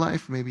in your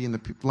life, maybe in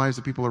the lives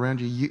of people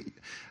around you,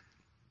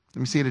 let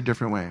me say it a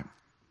different way.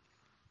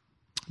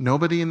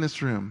 Nobody in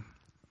this room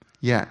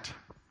yet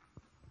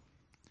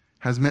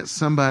has met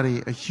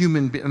somebody,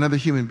 another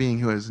human being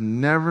who has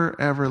never,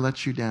 ever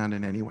let you down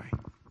in any way.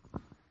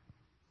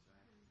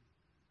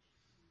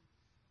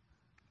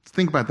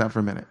 Think about that for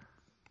a minute.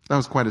 That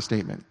was quite a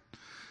statement.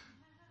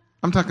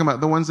 I'm talking about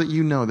the ones that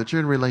you know, that you're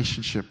in a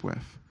relationship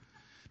with,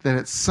 that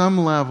at some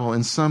level,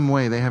 in some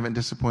way, they haven't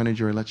disappointed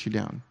you or let you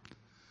down.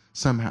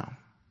 Somehow.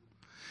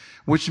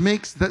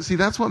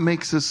 That's what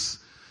makes us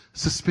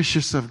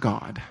suspicious of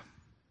God.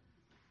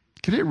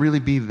 Could it really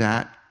be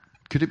that?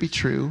 Could it be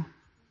true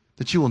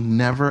that you will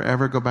never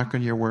ever go back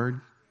on your word?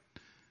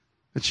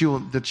 That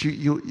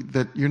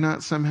you're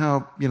not somehow,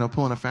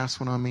 pulling a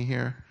fast one on me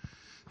here?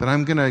 That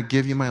I'm going to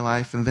give you my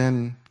life and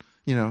then,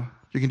 you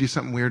can do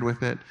something weird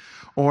with it?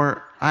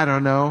 Or, I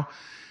don't know.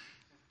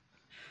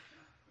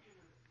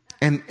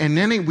 And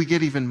then we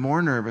get even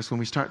more nervous when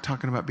we start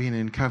talking about being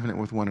in covenant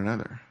with one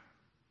another.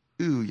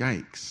 Ooh,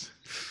 yikes.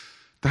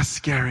 That's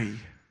scary.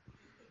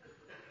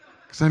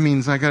 Because that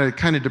means I got to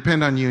kind of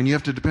depend on you and you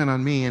have to depend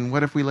on me. And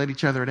what if we let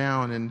each other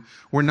down and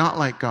we're not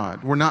like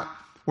God? We're not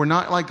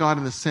like God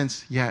in the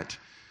sense yet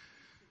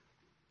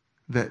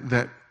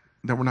that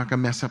we're not going to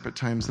mess up at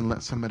times and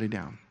let somebody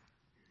down.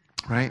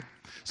 Right?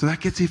 So that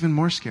gets even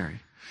more scary.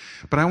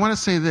 But I want to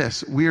say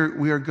this. We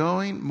are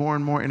going more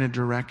and more in a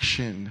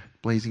direction,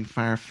 Blazing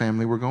Fire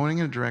family. We're going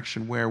in a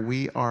direction where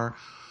we are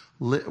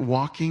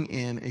walking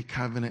in a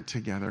covenant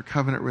together, a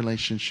covenant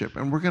relationship.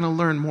 And we're going to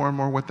learn more and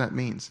more what that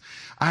means.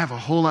 I have a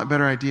whole lot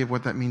better idea of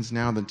what that means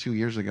now than 2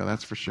 years ago,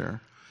 that's for sure.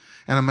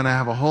 And I'm going to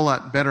have a whole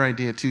lot better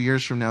idea 2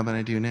 years from now than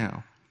I do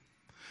now.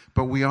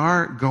 But we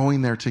are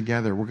going there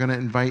together. We're going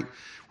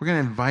to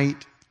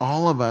invite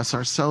all of us,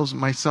 ourselves,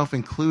 myself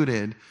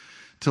included,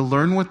 to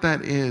learn what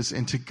that is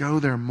and to go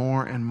there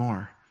more and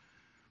more.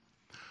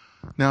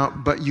 Now,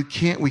 but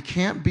we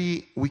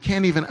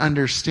can't even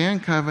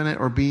understand covenant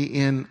or be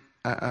in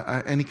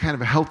any kind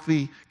of a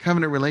healthy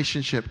covenant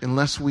relationship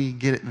unless we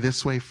get it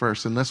this way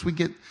first, unless we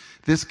get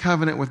this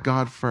covenant with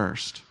God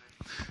first.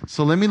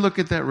 So let me look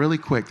at that really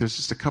quick. There's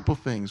just a couple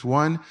things.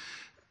 One,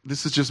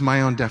 this is just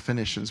my own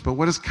definitions, but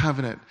what is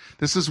covenant?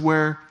 This is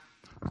where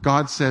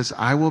God says,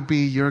 I will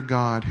be your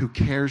God who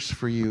cares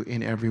for you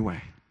in every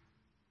way.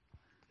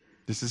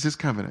 This is his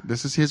covenant.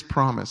 This is his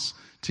promise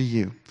to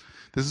you.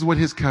 This is what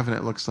his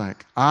covenant looks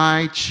like.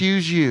 I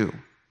choose you.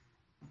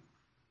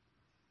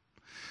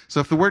 So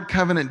if the word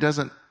covenant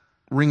doesn't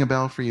ring a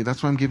bell for you,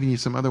 that's why I'm giving you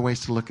some other ways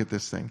to look at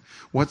this thing.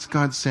 What's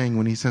God saying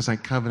when he says, I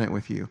covenant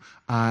with you?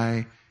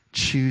 I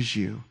choose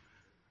you.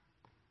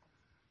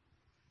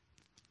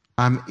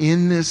 I'm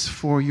in this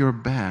for your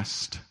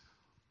best.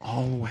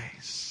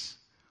 Always.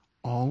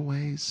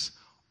 Always.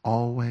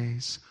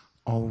 Always.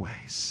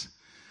 Always.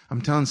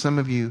 I'm telling some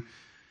of you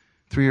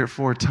 3 or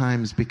 4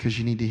 times because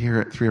you need to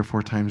hear it 3 or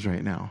 4 times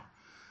right now.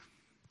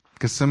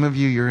 Because some of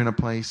you, you're in a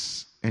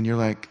place and you're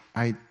like,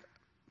 I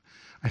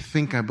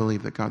think I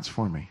believe that God's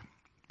for me,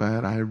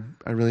 but I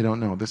really don't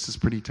know. This is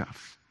pretty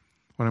tough.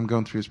 What I'm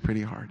going through is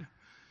pretty hard.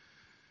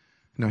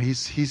 No,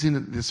 he's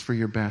in this for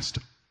your best.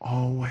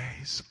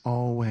 Always,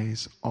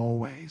 always,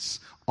 always,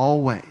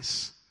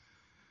 always.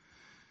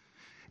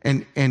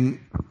 And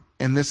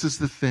this is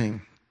the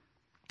thing.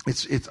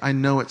 It's. I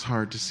know it's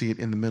hard to see it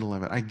in the middle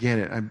of it. I get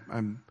it.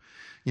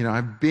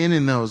 I've been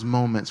in those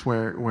moments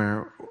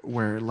where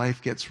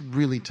life gets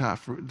really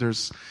tough.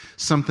 There's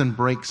something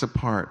breaks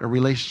apart. A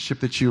relationship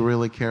that you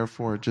really care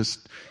for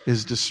just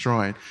is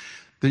destroyed.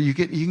 That you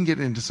can get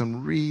into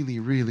some really,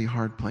 really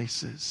hard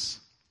places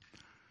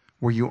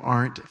where you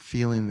aren't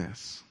feeling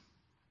this.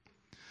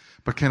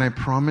 But can I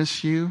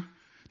promise you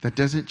that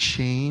doesn't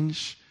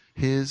change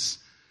his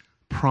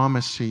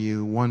promise to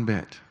you one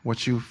bit,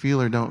 what you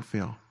feel or don't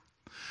feel.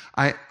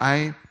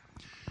 I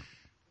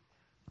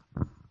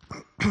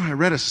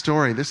read a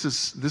story.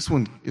 This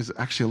one is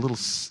actually a little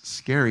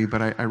scary,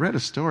 but I read a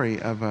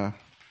story of a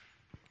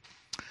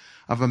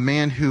of a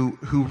man who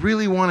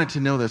really wanted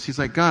to know this. He's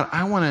like, God,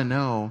 I want to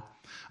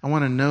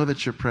know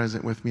that you're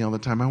present with me all the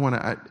time.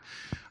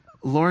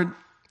 Lord,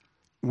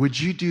 would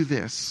you do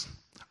this?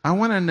 I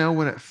want to know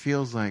what it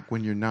feels like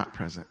when you're not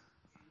present.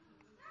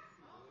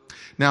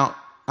 Now,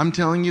 I'm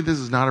telling you, this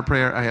is not a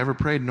prayer I ever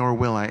prayed, nor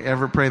will I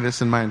ever pray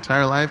this in my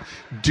entire life.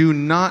 Do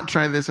not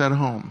try this at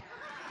home.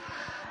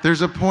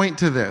 There's a point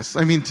to this.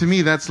 I mean, to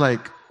me, that's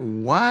like,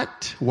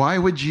 what? Why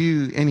would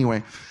you?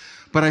 Anyway,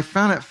 but I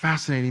found it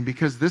fascinating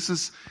because this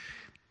is,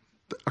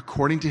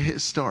 according to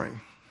his story,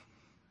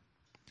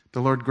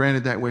 the Lord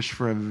granted that wish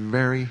for a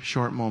very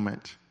short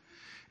moment.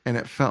 And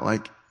it felt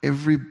like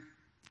every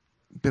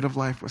bit of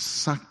life was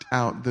sucked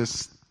out,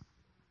 this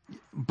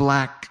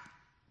black,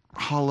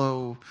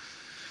 hollow,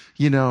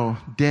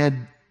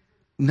 dead,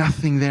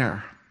 nothing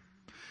there.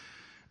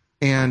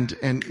 And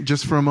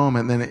just for a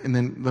moment, and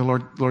then the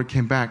Lord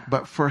came back.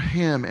 But for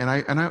him,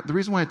 and the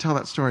reason why I tell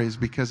that story is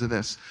because of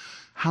this.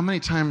 How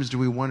many times do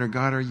we wonder,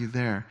 God, are you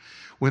there?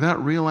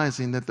 Without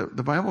realizing that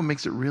the Bible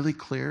makes it really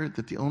clear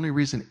that the only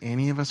reason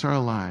any of us are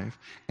alive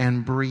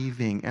and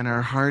breathing and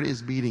our heart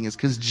is beating is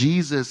because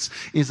Jesus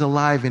is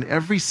alive in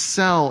every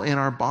cell in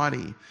our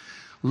body.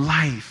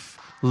 Life,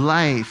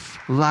 life,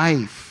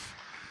 life.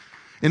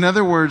 In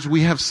other words,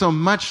 we have so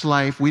much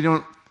life, we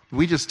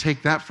just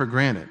take that for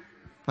granted.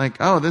 Like,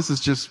 oh, this is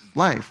just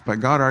life. But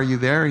God, are you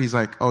there? He's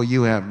like, oh,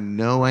 you have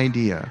no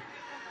idea.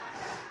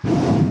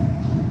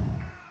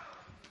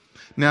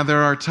 Now,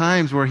 there are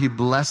times where he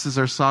blesses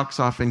our socks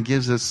off and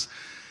gives us,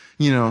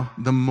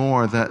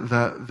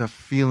 the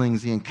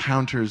feelings, the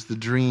encounters, the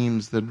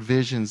dreams, the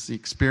visions, the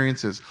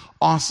experiences.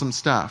 Awesome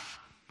stuff.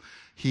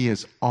 He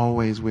is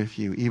always with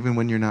you, even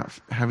when you're not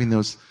having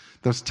those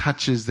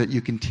touches that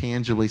you can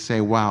tangibly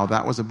say, wow,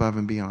 that was above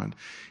and beyond.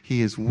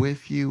 He is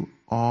with you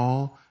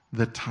all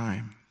the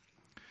time.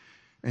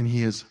 And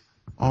he is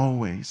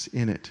always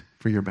in it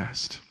for your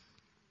best.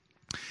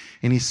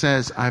 And he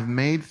says, I've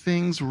made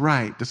things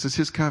right. This is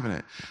his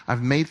covenant.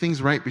 I've made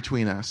things right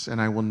between us, and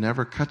I will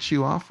never cut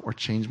you off or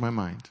change my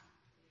mind.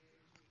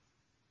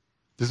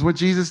 This is what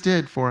Jesus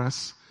did for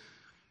us.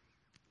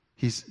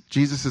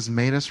 Jesus has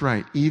made us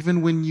right,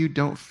 even when you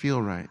don't feel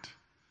right.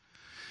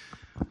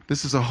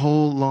 This is a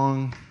whole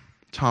long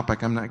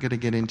topic I'm not going to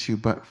get into,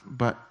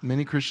 but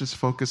many Christians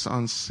focus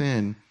on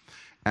sin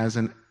as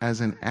an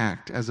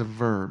act, as a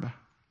verb.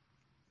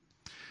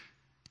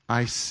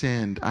 I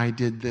sinned. I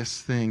did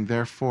this thing.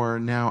 Therefore,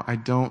 now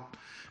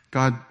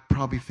God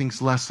probably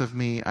thinks less of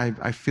me.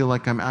 I feel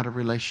like I'm out of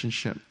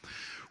relationship.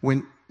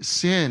 When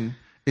sin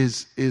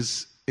is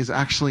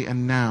actually a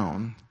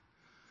noun,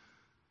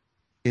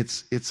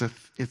 it's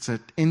an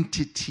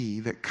entity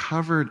that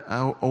covered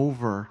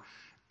over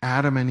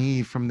Adam and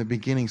Eve from the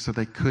beginning so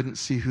they couldn't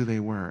see who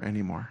they were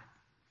anymore.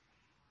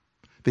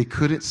 They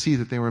couldn't see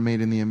that they were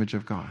made in the image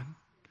of God.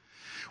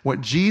 What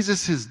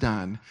Jesus has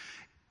done,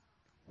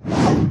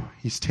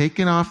 he's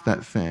taken off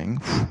that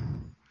thing.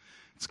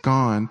 It's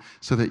gone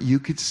so that you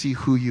could see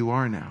who you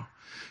are now.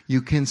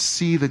 You can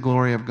see the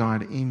glory of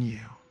God in you.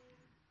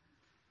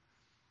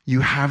 You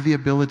have the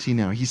ability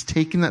now. He's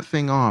taken that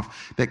thing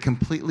off that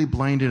completely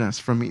blinded us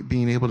from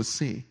being able to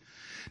see.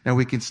 Now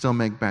we can still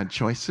make bad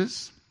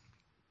choices,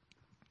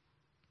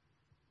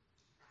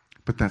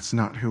 but that's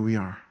not who we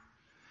are.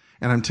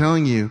 And I'm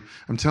telling you,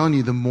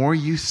 the more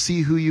you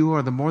see who you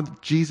are, the more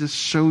Jesus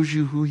shows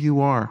you who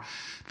you are,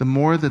 the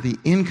more that the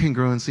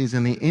incongruencies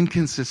and the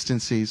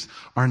inconsistencies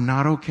are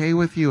not okay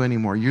with you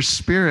anymore. Your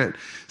spirit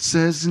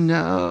says,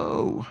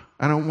 no,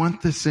 I don't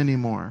want this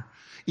anymore.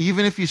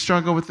 Even if you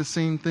struggle with the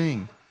same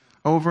thing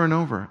over and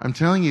over. I'm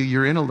telling you,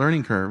 you're in a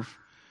learning curve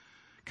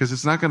because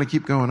it's not going to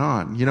keep going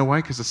on. You know why?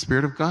 Because the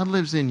Spirit of God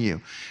lives in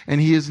you and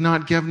he has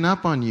not given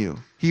up on you.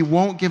 He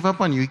won't give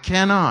up on you. He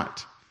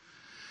cannot.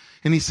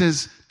 And he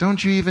says,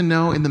 don't you even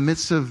know in the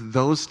midst of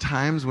those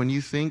times when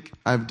you think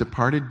I've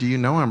departed, do you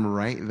know I'm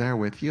right there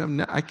with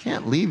you? I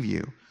can't leave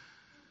you.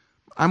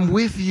 I'm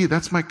with you.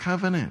 That's my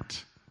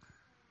covenant.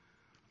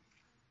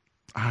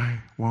 I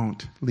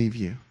won't leave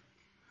you.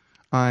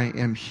 I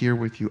am here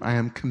with you. I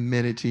am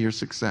committed to your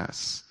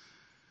success.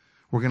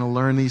 We're going to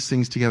learn these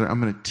things together. I'm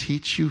going to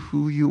teach you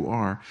who you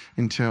are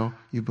until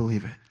you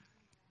believe it.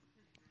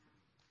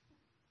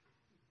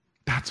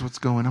 That's what's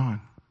going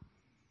on.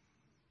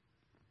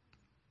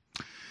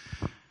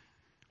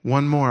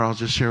 One more I'll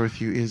just share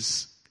with you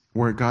is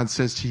where God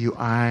says to you,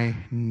 I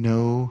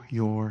know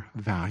your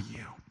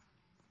value.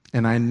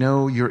 And I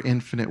know your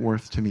infinite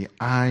worth to me.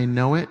 I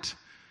know it,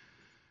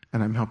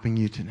 and I'm helping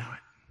you to know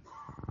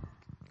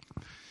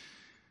it.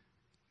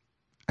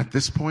 At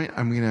this point,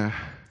 I'm going to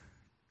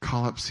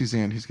call up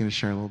Suzanne, who's going to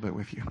share a little bit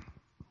with you.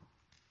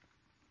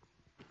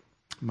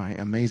 My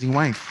amazing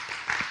wife.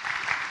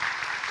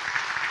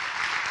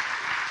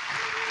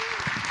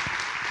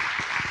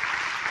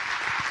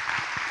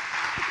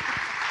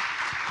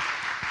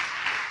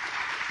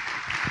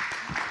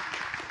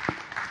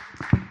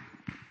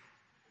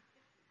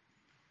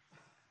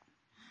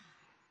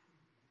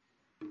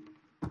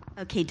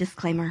 Okay,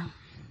 disclaimer.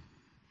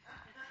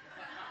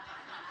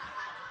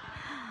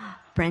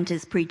 Brent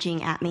is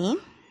preaching at me.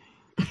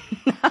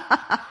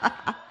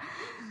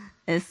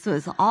 This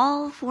was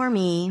all for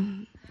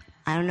me.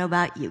 I don't know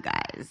about you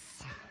guys.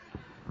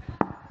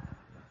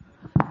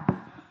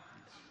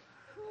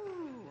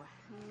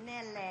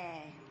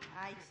 Nele,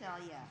 I tell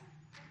you.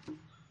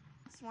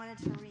 Just wanted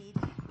to read.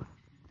 I'm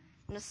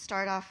going to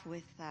start off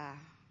with,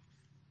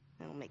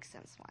 it'll make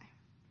sense why.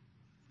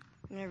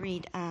 I'm going to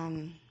read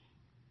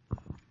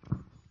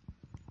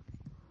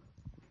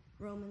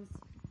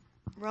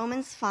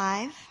Romans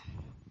 5,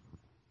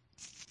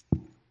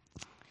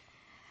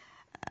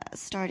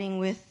 starting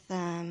with,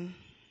 well,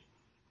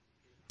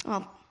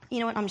 you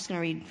know what? I'm just going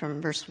to read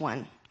from verse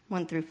 1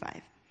 through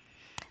 5.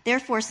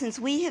 Therefore, since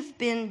we have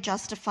been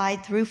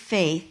justified through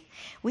faith,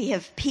 we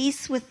have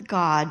peace with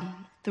God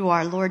through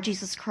our Lord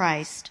Jesus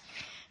Christ,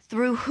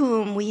 through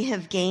whom we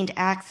have gained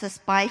access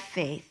by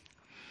faith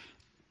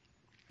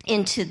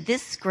into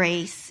this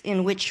grace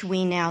in which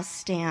we now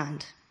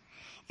stand.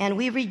 And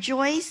we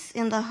rejoice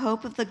in the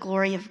hope of the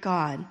glory of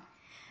God.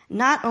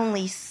 Not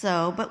only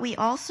so, but we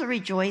also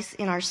rejoice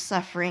in our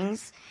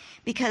sufferings,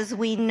 because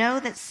we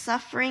know that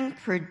suffering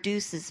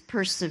produces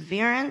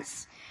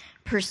perseverance,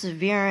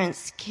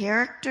 perseverance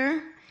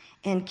character,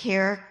 and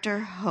character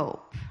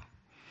hope.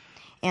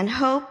 And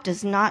hope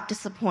does not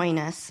disappoint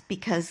us,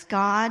 because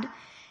God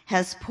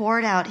has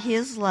poured out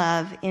his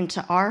love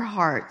into our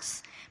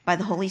hearts by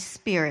the Holy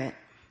Spirit,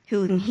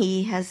 whom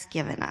he has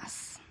given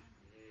us.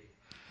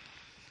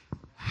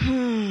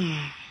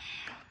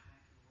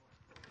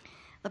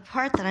 The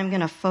part that I'm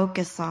going to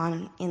focus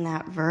on in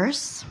that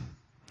verse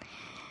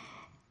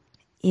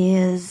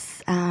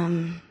is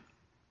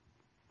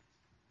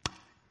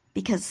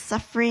because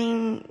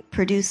suffering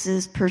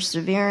produces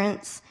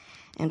perseverance,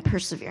 and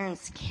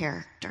perseverance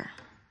character.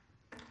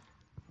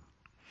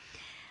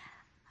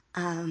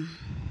 A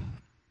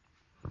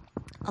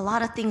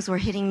lot of things were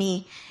hitting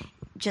me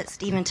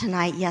just even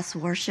tonight. Yes,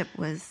 worship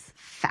was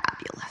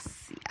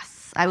fabulous.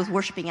 Yes, I was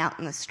worshiping out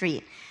in the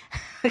street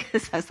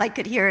because I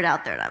could hear it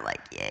out there, and I'm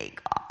like, yay,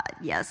 God.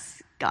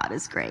 Yes, God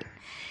is great.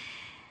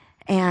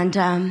 And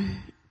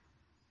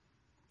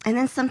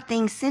then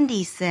something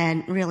Cindy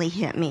said really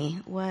hit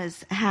me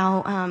was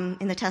how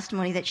in the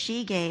testimony that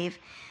she gave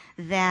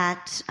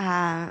that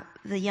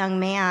the young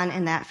man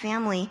and that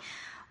family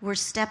were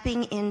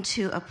stepping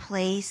into a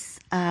place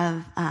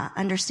of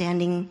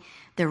understanding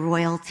their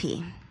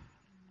royalty.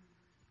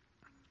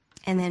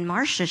 And then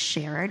Marcia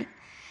shared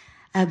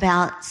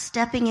about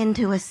stepping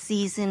into a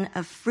season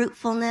of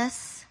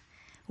fruitfulness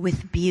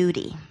with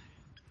beauty.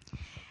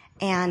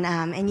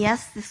 And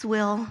yes, this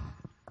will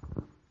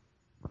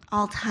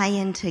all tie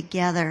in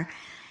together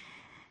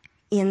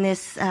in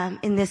this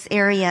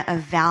area of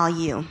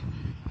value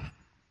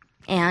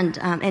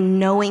and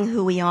knowing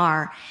who we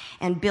are.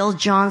 And Bill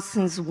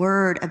Johnson's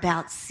word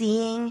about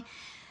seeing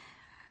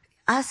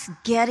us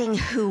getting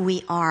who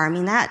we are. I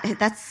mean, I think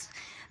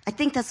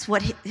that's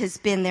what has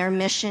been their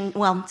mission.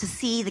 Well, to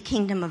see the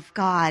kingdom of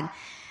God,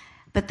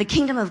 but the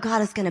kingdom of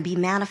God is going to be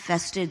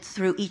manifested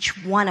through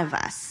each one of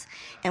us.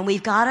 And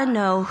we've got to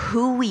know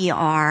who we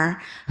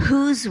are,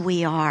 whose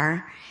we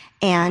are,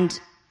 and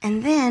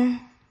then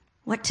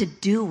what to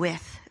do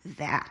with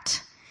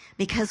that,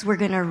 because we're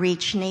going to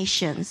reach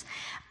nations.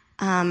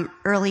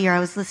 Earlier I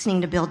was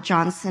listening to Bill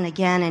Johnson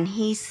again, and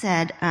he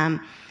said,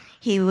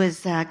 he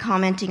was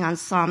commenting on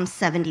Psalm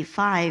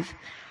 75,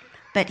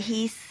 but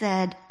he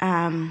said,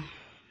 Bill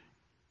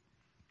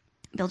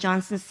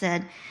Johnson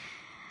said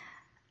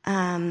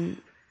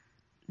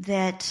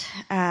that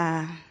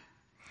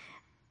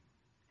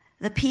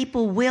the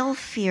people will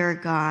fear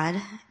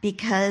God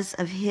because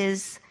of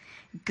his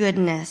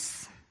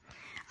goodness.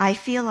 I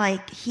feel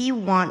like he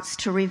wants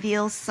to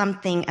reveal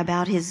something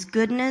about his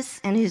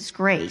goodness and his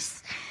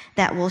grace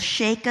that will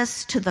shake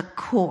us to the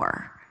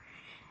core.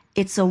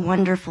 It's a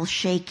wonderful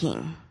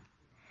shaking.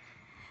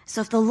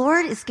 So if the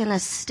Lord is going to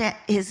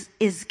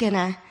is going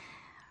to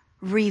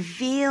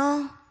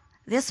reveal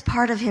this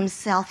part of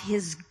himself,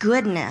 his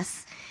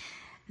goodness,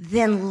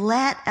 then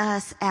let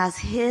us as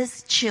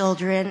his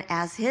children,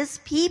 as his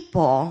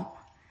people,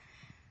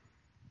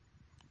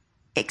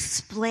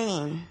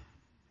 explain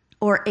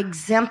or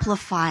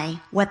exemplify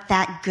what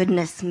that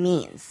goodness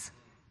means.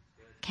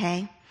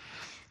 Okay?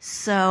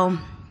 So,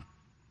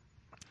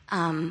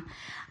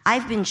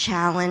 I've been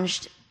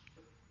challenged,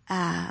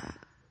 and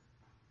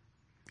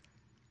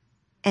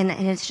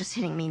it's just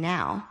hitting me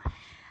now,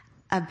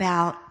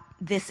 about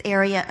this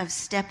area of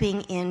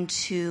stepping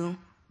into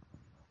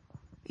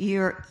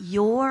the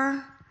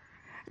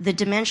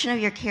dimension of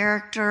your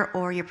character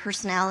or your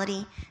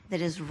personality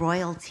that is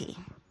royalty.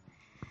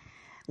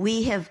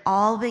 We have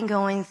all been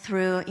going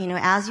through,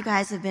 as you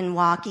guys have been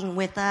walking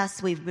with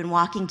us, we've been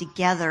walking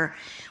together.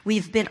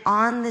 We've been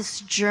on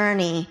this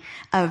journey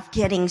of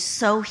getting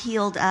so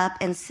healed up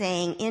and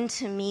saying,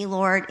 into me,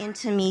 Lord,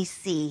 into me,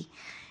 see,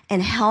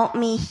 and help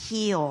me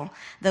heal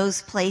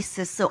those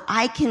places so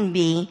I can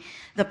be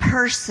the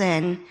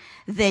person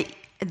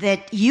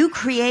that you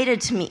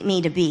created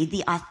me to be,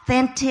 the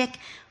authentic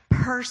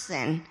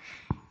person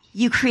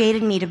you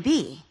created me to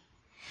be.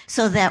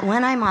 So that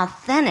when I'm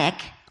authentic,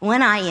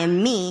 when I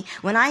am me,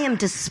 when I am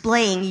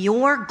displaying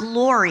your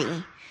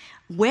glory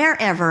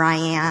wherever I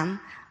am,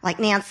 like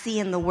Nancy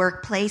in the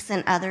workplace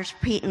and others,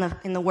 Pete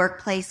in the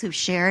workplace who've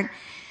shared,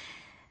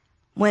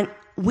 when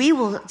we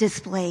will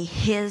display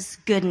his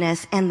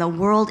goodness and the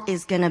world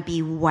is going to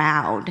be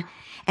wowed.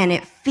 And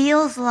it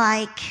feels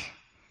like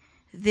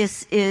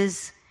this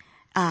is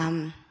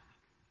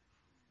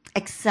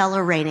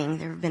accelerating.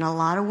 There have been a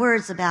lot of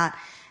words about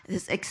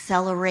this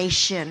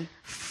acceleration,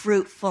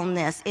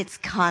 fruitfulness. It's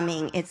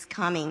coming.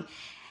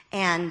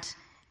 And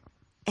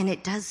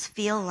it does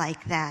feel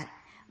like that.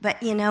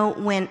 But you know,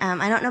 when,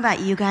 I don't know about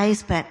you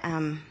guys, but,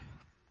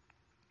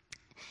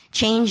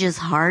 change is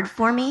hard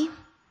for me.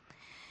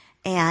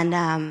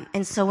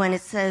 And so when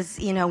it says,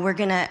 you know, we're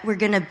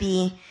gonna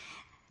be,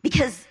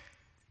 because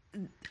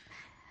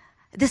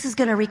this is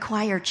gonna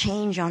require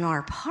change on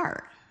our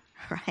part,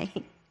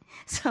 right?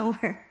 So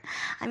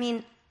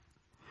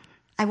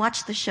I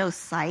watched the show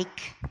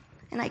Psych,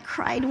 and I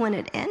cried when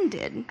it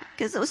ended,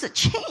 because it was a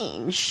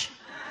change.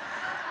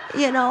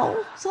 You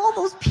know, it's all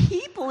those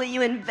people that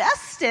you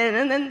invest in,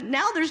 and then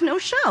now there's no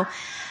show.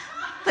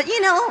 But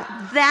you know,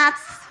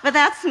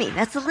 that's me.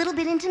 That's a little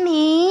bit into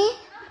me.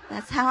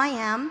 That's how I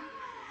am.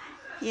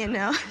 You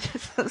know,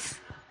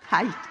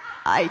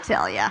 I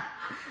tell ya.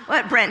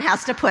 What Brent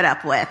has to put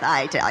up with,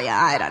 I tell ya,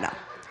 I don't know.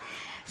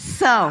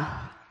 So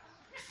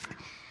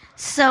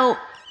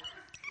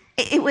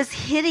it was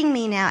hitting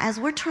me now as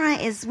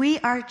we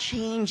are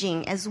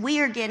changing, as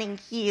we are getting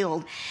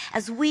healed,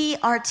 as we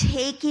are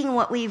taking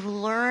what we've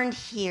learned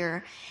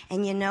here.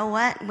 And you know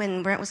what?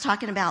 When Brent was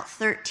talking about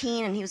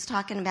 13 and he was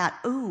talking about,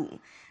 ooh,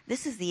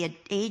 this is the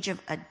age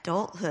of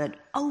adulthood.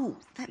 Oh,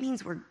 that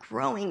means we're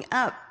growing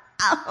up.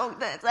 Oh,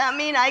 does that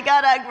mean I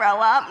gotta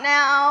grow up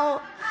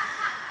now?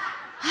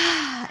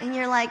 And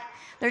you're like,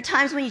 there are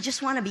times when you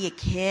just want to be a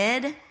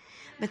kid,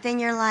 but then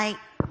you're like,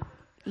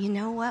 you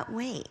know what?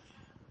 Wait.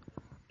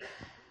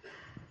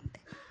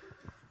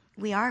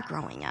 We are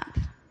growing up,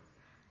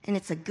 and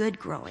it's a good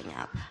growing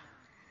up,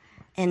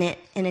 and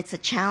it's a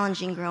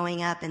challenging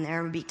growing up, and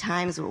there will be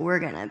times where we're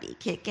gonna be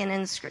kicking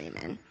and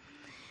screaming,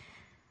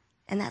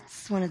 and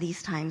that's one of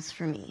these times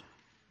for me.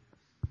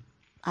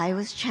 I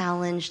was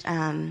challenged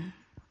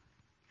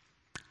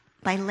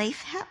by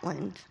Leif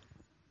Hetland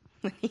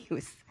when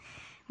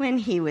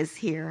he was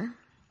here,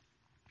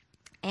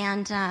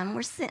 and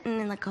we're sitting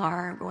in the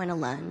car going to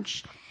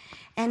lunch,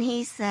 and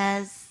he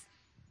says,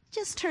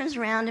 just turns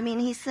around to me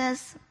and he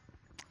says,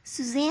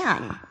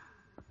 Suzanne,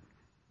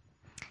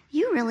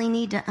 you really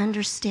need to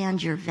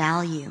understand your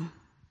value.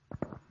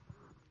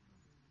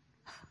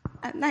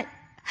 I'm like,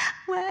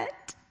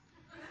 what?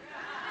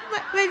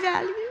 My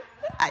value?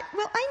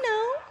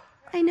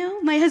 I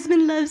know. My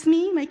husband loves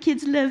me. My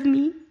kids love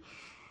me.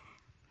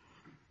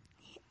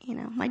 You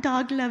know, my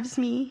dog loves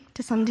me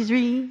to some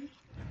degree.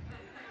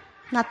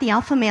 Not the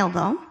alpha male,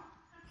 though.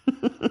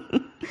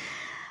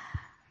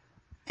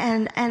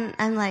 And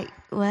I'm like,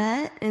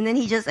 what? And then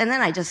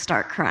I just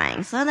start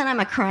crying. So then I'm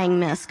a crying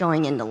mess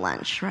going into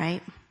lunch,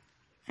 right?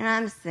 And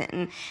I'm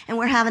sitting, and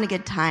we're having a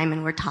good time,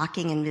 and we're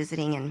talking and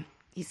visiting, and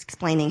he's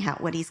explaining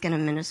what he's going to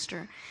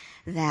minister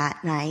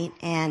that night.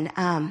 And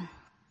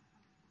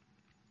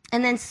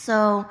then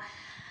so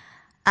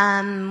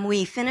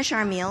we finish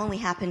our meal, and we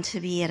happen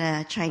to be at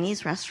a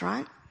Chinese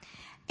restaurant,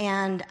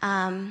 and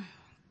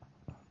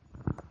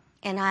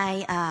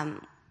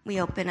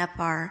we open up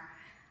our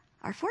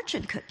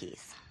fortune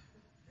cookies.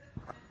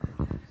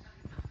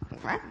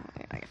 I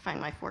can find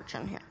my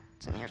fortune here.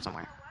 It's in here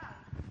somewhere.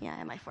 Yeah, I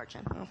have my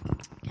fortune. I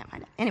can't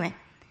find it. Anyway,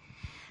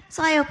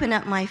 so I opened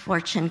up my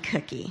fortune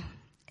cookie,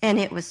 and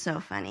it was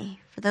so funny.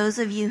 For those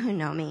of you who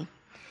know me,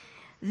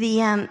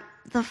 the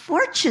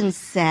fortune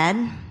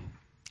said,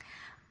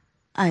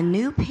 a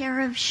new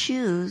pair of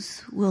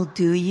shoes will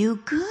do you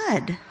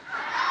good.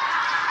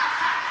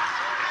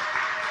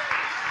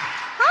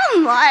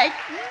 I'm like,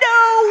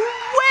 no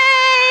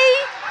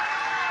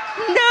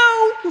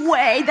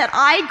way that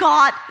I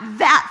got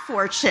that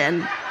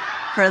fortune.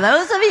 For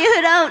those of you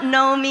who don't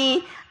know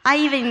me,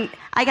 I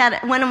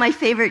got one of my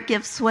favorite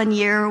gifts one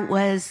year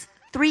was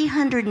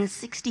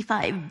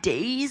 365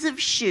 days of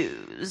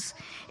shoes.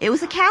 It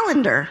was a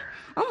calendar.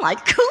 I'm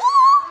like, cool.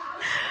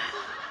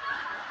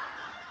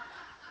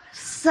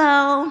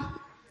 So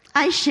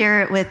I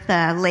share it with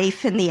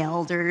Leif and the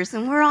elders,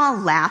 and we're all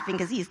laughing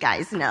because these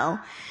guys know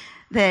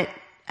that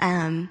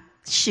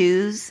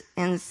shoes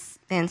and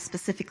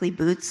specifically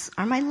boots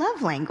are my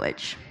love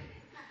language.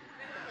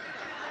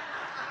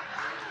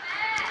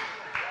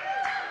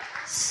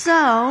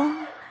 So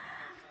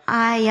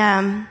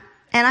and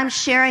I'm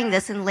sharing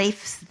this, and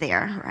Leif's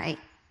there, right?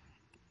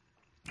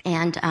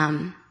 And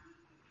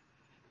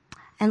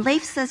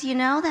Leif says, you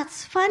know,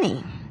 that's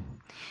funny,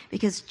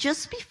 because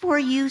just before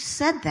you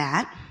said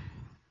that,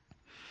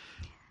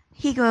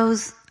 he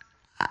goes,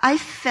 I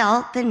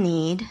felt the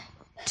need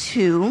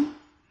to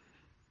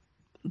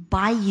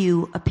buy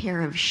you a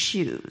pair of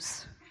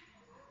shoes.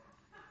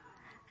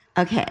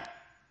 Okay.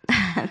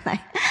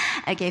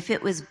 Okay, if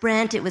it was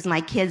Brent, it was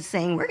my kids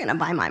saying, we're going to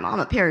buy my mom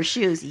a pair of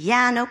shoes.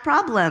 Yeah, no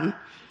problem.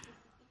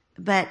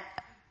 But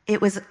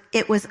it was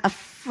a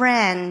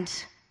friend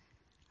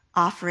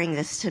offering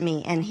this to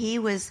me, and he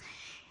was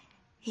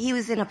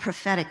in a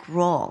prophetic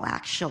role,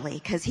 actually,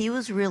 because he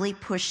was really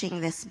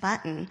pushing this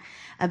button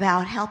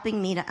about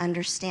helping me to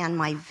understand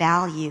my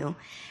value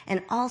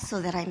and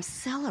also that I'm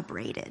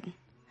celebrated.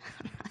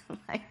 I'm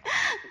like,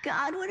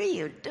 God, what are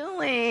you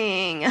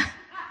doing?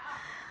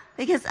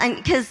 Because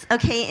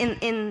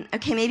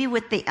maybe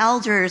with the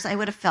elders, I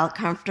would have felt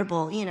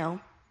comfortable,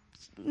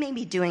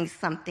 maybe doing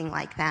something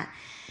like that.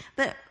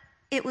 But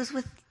it was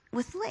with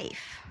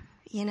Leif,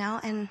 and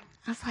I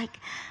was like,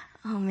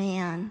 oh,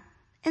 man.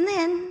 And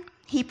then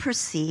he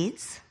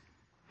proceeds,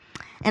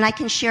 and I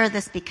can share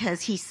this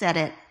because he said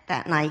it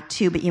that night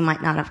too, but you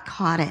might not have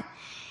caught it.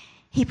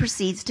 He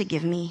proceeds to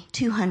give me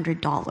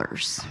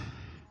 $200.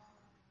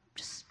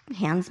 Just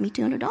hands me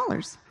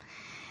 $200.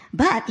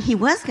 But he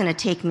was going to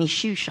take me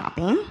shoe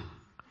shopping,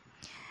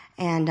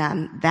 and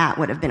that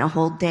would have been a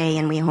whole day,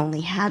 and we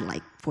only had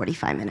like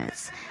 45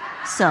 minutes.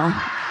 So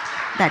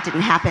that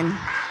didn't happen.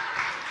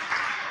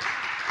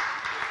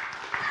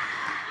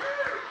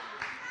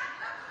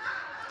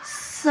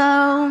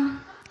 So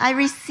I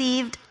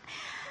received,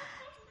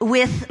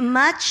 with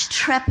much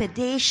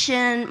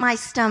trepidation, my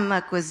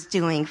stomach was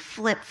doing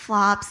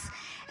flip-flops,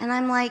 and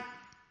I'm like,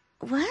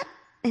 what?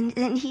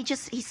 And he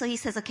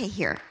says, okay,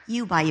 here,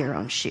 you buy your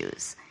own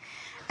shoes.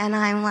 And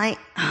I'm like,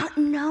 oh,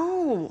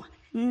 no.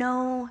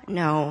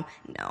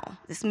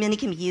 This money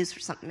can be used for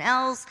something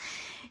else,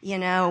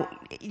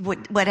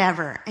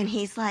 whatever. And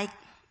he's like,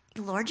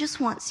 the Lord just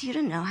wants you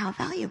to know how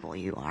valuable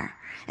you are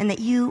and that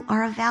you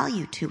are of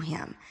value to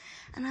him.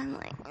 And I'm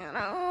like,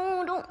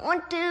 no, don't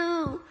want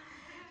to.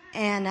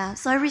 And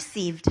so I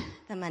received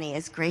the money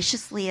as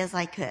graciously as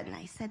I could, and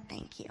I said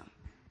thank you.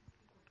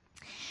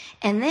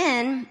 And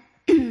then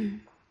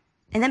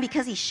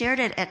because he shared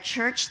it at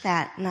church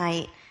that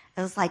night,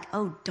 I was like,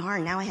 oh,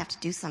 darn, now I have to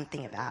do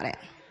something about it.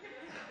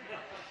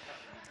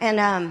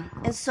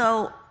 And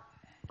so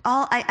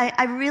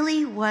I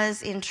really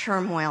was in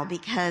turmoil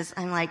because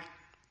I'm like,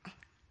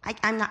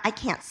 I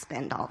can't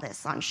spend all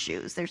this on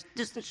shoes. There's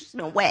just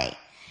no way.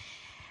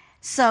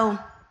 So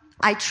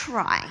I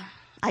try.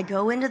 I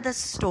go into the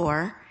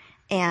store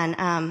and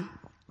I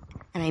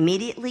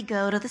immediately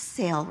go to the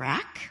sale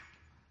rack.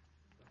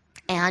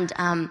 And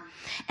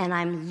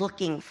I'm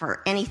looking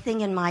for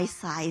anything in my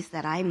size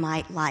that I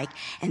might like.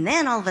 And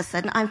then all of a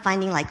sudden, I'm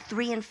finding like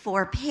 3 and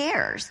 4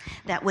 pairs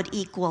that would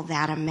equal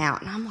that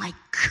amount. And I'm like,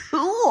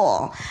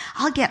 cool,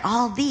 I'll get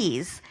all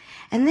these.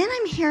 And then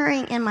I'm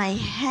hearing in my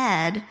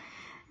head,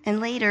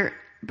 and later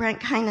Brent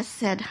kind of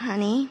said,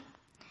 honey,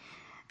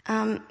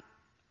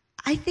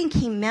 I think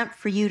he meant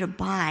for you to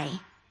buy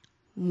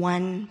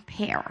 1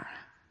 pair.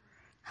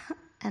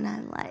 And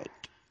I'm like,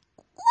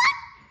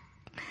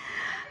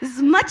 as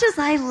much as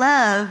I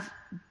love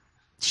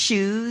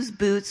shoes,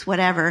 boots,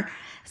 whatever,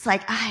 it's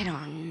like, I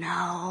don't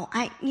know.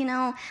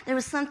 There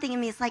was something in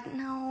me. It's like,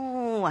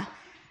 no,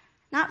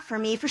 not for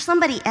me. For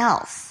somebody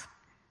else,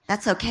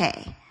 that's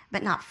okay,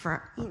 but not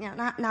for,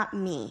 not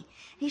me.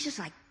 He's just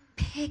like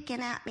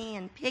picking at me.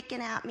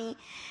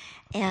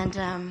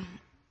 And,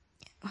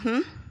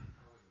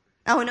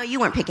 Oh, no, you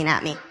weren't picking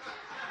at me.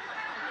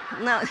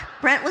 No,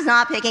 Brent was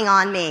not picking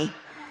on me.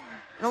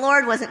 The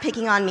Lord wasn't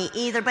picking on me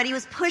either, but he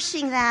was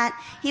pushing that.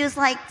 He was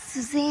like,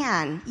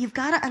 Suzanne, you've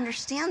got to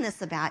understand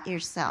this about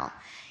yourself.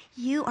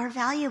 You are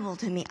valuable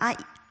to me. I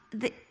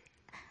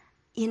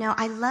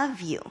love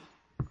you.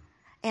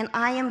 And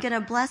I am going to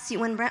bless you.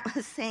 When Brent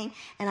was saying,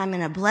 and I'm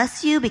going to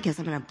bless you because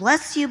I'm going to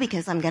bless you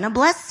because I'm going to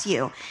bless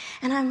you.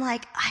 And I'm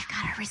like, I've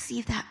got to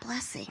receive that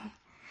blessing.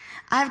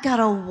 I've got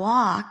to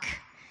walk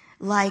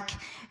like,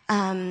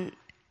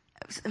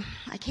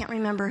 I can't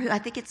remember who, I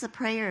think it's a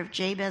prayer of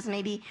Jabez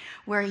maybe,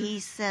 where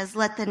he says,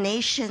 let the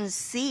nations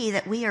see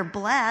that we are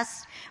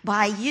blessed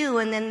by you,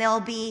 and then they'll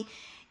be,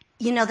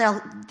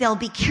 they'll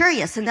be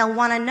curious and they'll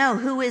want to know,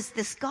 who is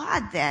this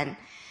God then?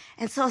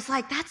 And so it's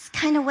like, that's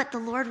kind of what the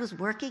Lord was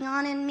working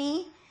on in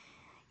me,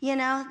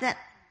 that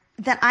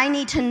I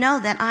need to know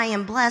that I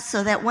am blessed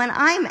so that when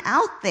I'm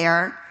out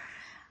there,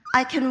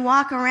 I can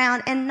walk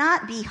around and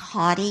not be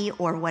haughty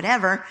or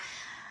whatever,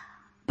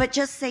 but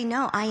just say,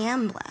 no, I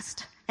am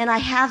blessed. And I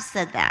have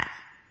said that.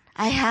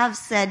 I have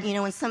said,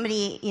 when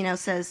somebody,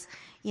 says,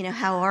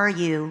 how are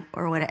you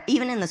or whatever,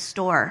 even in the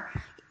store,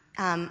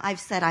 I've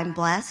said I'm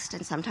blessed,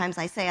 and sometimes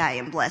I say I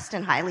am blessed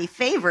and highly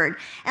favored,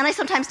 and I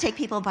sometimes take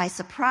people by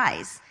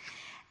surprise.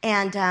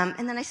 And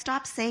then I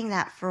stopped saying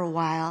that for a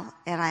while,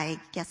 and I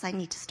guess I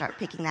need to start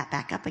picking that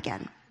back up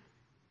again.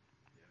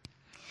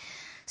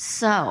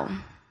 So,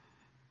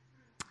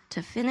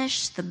 to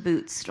finish the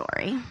boot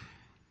story,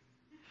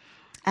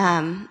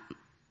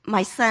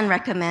 my son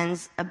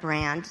recommends a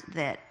brand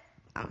that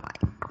I'm like,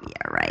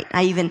 yeah, right.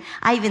 I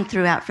even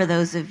threw out, for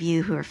those of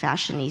you who are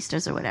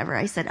fashionistas or whatever,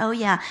 I said, oh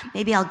yeah,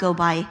 maybe I'll go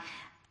buy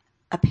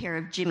a pair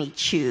of Jimmy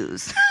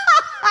Choos.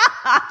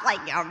 Like,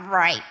 yeah,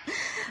 right.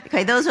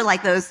 Okay, those are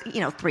like those,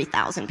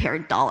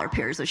 $3,000 dollar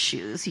pairs of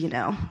shoes,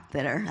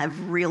 that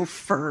have real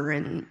fur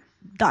and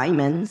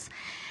diamonds.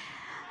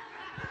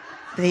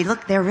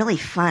 They're really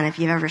fun if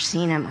you've ever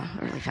seen them.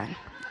 Really fun.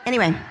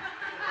 Anyway.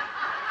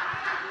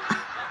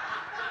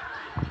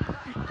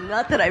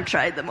 Not that I've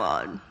tried them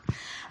on.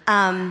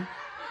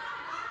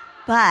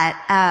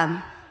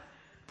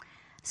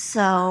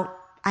 So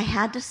I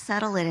had to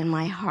settle it in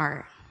my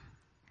heart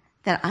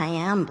that I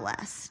am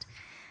blessed,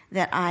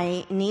 that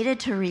I needed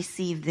to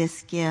receive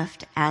this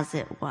gift as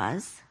it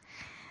was,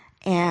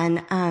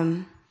 and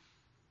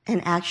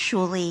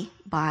actually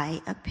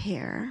buy a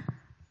pair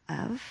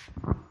of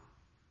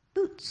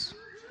boots.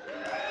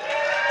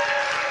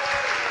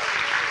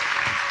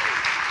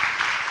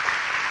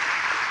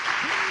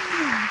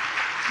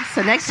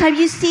 So next time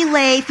you see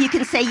Leif, you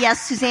can say,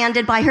 yes, Suzanne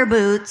did buy her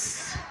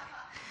boots.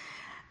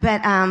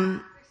 But,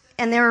 and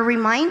they're a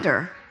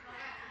reminder.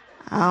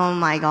 Oh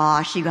my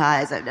gosh, you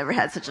guys, I've never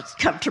had such a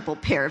comfortable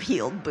pair of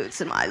heeled boots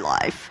in my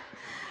life.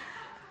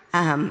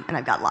 And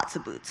I've got lots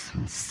of boots.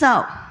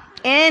 So,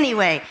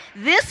 anyway,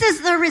 this is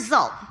the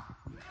result.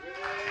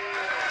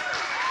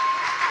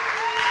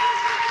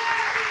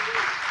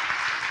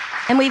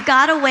 And we've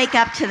got to wake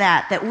up to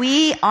that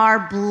we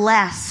are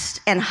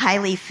blessed and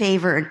highly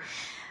favored.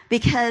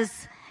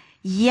 Because,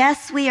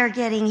 yes, we are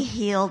getting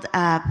healed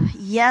up.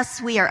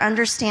 Yes, we are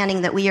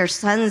understanding that we are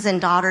sons and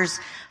daughters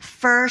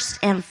first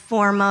and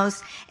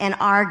foremost. And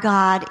our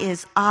God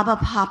is Abba,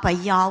 Papa,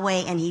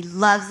 Yahweh, and He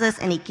loves us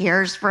and He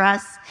cares for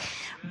us.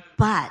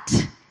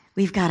 But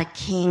we've got a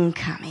king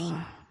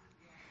coming.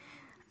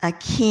 A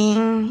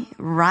king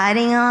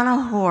riding on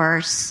a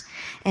horse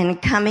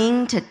and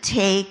coming to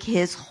take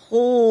His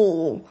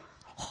whole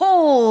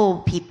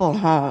people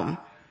home.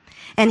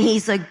 And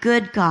He's a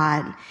good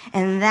God.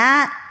 And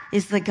that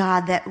is the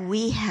God that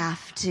we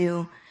have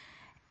to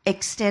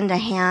extend a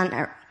hand,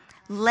 or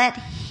let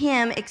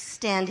Him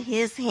extend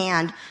His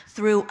hand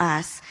through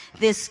us,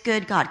 this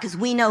good God, because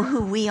we know who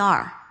we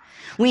are.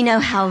 We know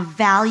how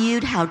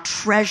valued, how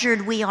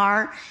treasured we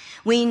are.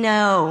 We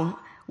know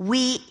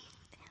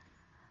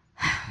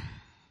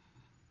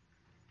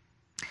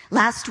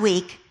last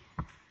week,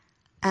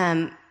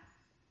 when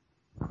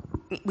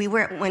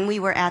we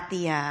were at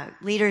the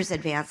Leaders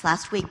Advance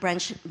last week,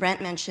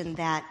 Brent mentioned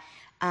that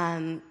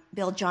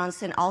Bill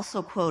Johnson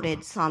also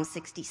quoted Psalm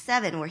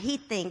 67, where he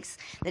thinks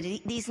that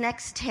these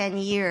next 10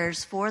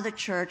 years for the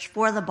church,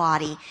 for the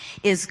body,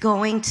 is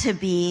going to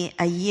be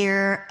a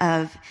year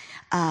of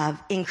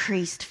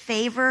increased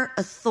favor,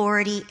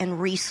 authority, and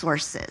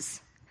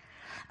resources.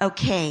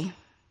 Okay.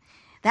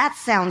 That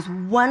sounds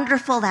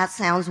wonderful. That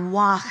sounds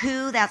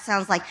wahoo. That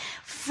sounds like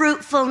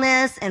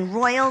fruitfulness and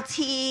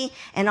royalty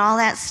and all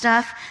that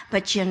stuff.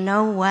 But you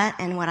know what?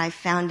 And what I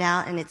found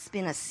out, and it's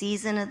been a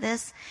season of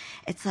this,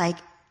 it's like,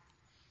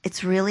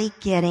 it's really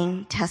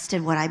getting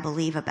tested what I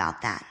believe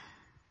about that.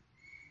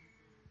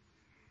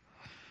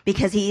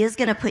 Because He is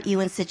going to put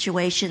you in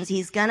situations. He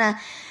is going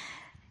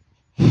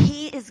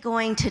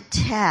to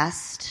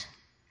test,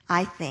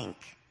 I think,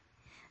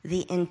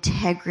 the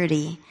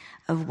integrity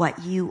of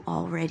what you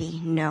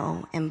already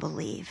know and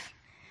believe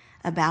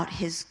about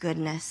His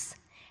goodness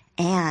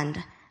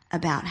and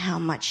about how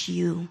much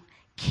you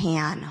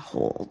can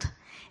hold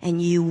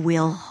and you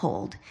will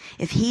hold.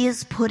 If He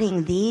is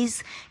putting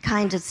these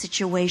kinds of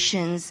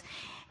situations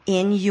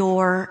in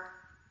your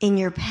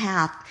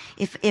path,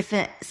 if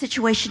a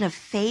situation of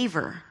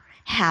favor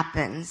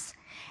happens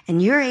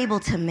and you're able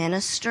to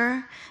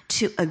minister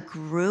to a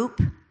group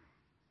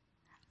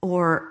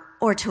or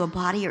to a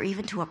body or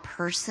even to a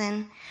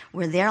person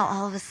where they'll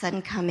all of a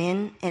sudden come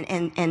in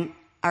and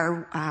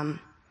are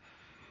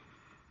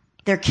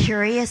they're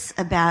curious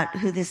about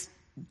who this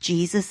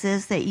Jesus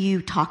is that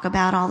you talk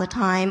about all the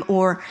time,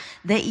 or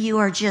that you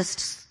are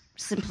just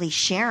simply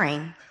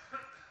sharing,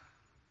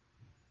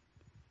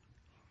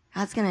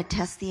 God's going to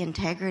test the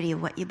integrity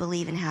of what you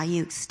believe and how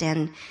you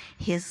extend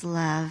His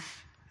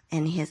love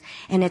and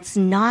it's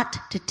not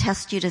to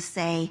test you to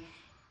say,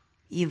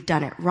 you've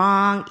done it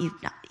wrong,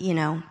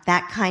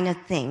 that kind of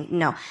thing.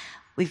 No,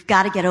 we've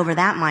got to get over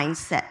that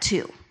mindset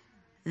too.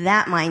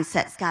 That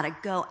mindset's got to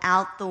go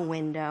out the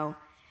window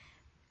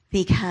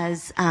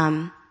because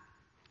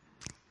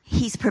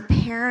He's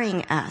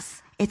preparing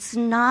us. It's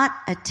not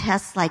a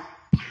test like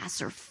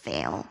pass or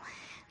fail.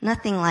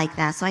 Nothing like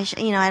that. So I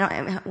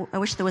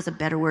wish there was a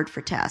better word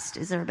for test.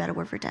 Is there a better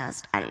word for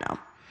test? I don't know.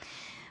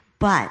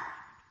 But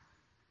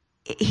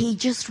He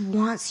just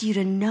wants you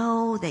to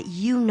know that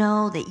you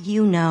know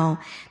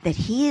that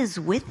He is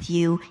with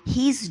you.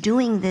 He's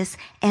doing this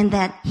and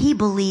that He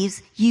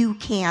believes you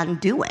can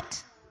do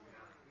it.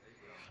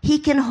 He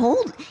can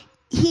hold,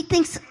 he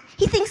thinks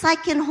I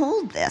can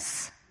hold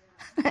this.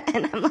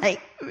 And I'm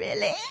like,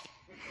 really?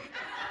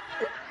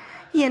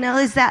 If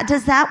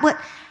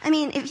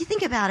you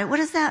think about it, what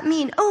does that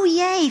mean? Oh,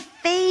 yay,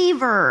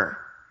 favor,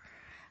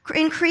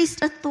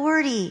 increased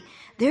authority.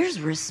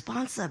 There's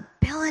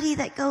responsibility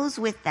that goes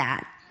with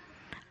that.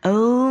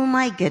 Oh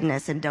my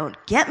goodness. And don't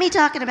get me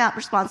talking about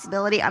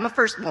responsibility. I'm a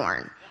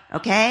firstborn.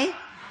 Okay?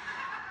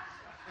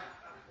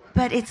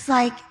 But it's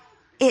like,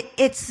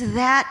 it's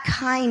that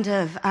kind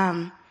of,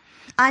 I'm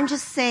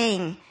just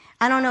saying,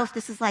 I don't know if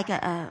this is like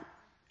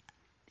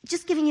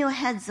just giving you a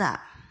heads up.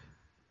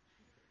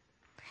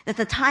 That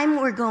the time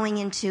we're going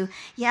into,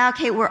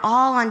 we're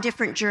all on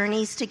different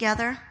journeys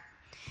together.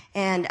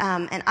 And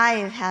I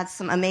have had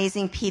some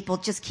amazing people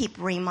just keep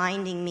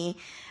reminding me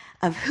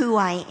of who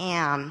I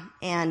am.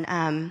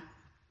 And,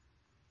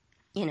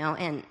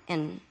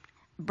 and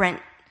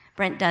Brent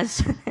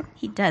does,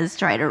 he does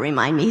try to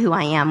remind me who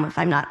I am if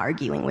I'm not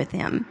arguing with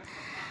him.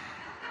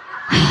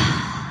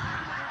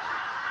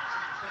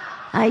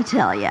 I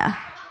tell ya.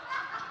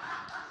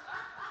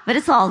 But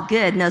it's all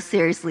good. No,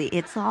 seriously,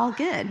 it's all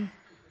good.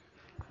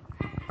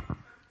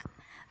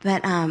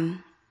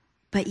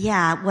 But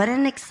yeah, what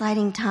an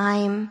exciting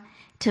time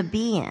to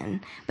be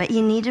in. But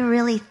you need to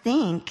really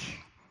think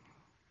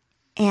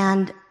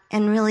and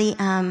really,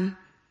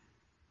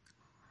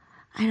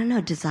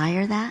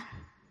 desire that.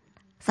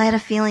 So I had a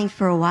feeling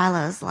for a while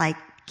I was like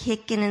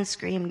kicking and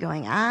screaming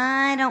going,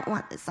 I don't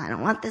want this, I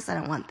don't want this, I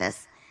don't want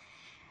this.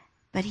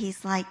 But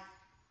he's like,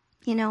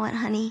 you know what,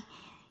 honey?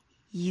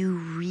 You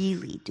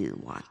really do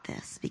want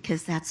this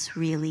because that's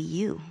really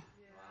you.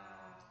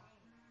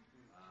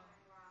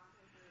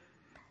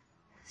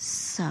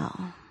 So,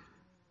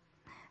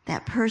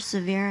 that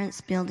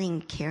perseverance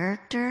building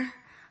character,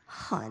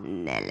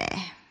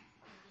 honele.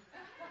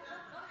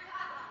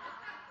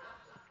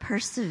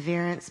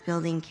 Perseverance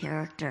building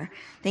character.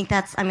 I think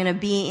I'm going to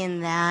be in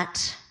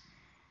that,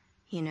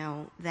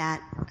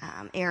 that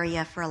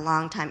area for a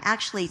long time.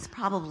 Actually, it's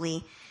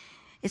probably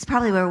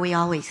where we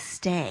always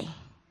stay,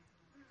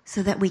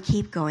 so that we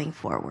keep going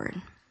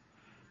forward.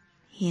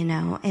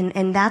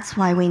 And that's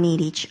why we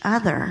need each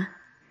other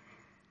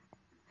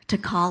to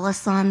call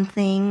us on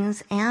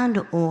things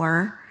and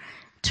or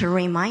to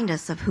remind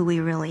us of who we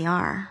really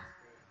are.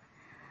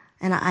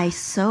 And I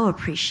so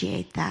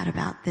appreciate that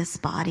about this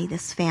body,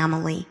 this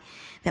family,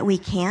 that we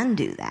can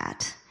do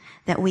that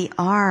we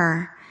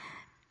are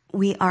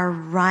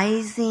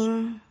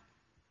rising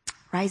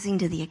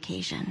to the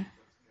occasion.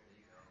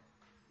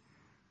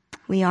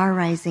 We are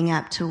rising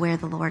up to where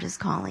the Lord is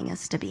calling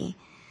us to be.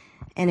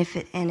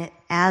 And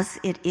as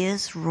it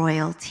is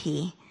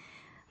royalty,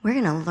 we're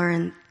going to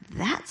learn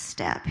that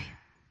step.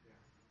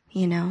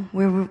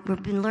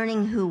 We've been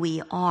learning who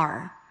we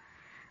are,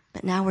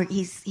 but now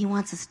he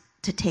wants us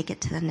to take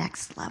it to the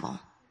next level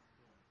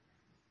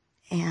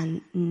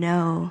and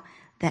know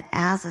that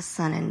as a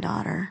son and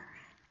daughter,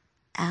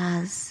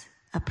 as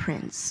a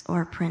prince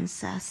or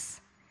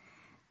princess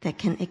that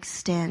can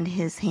extend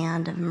his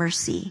hand of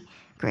mercy,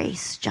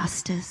 grace,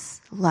 justice,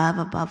 love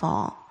above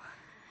all,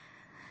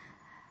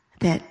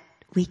 that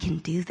we can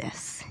do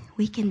this.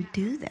 We can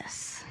do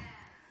this.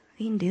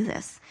 We can do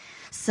this.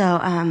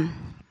 So,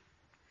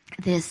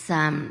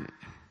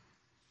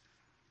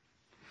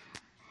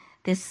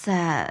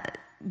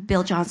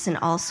 Bill Johnson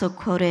also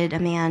quoted a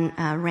man,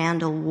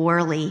 Randall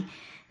Worley,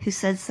 who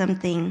said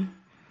that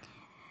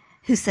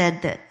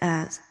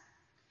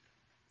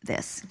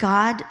this: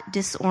 God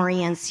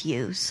disorients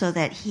you so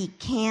that he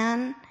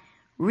can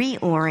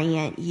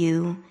reorient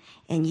you,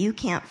 and you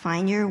can't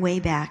find your way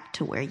back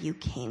to where you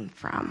came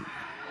from.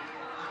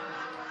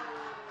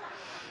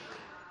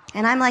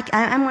 And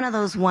I'm one of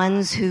those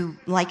ones who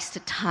likes to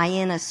tie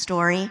in a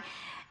story.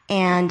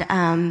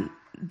 And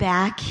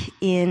back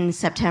in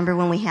September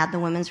when we had the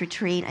women's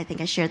retreat, I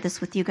think I shared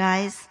this with you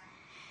guys.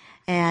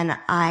 And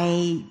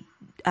I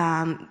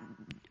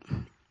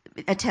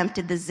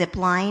attempted the zip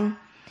line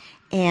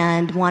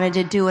and wanted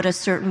to do it a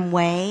certain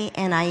way,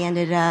 and I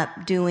ended up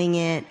doing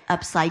it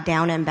upside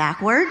down and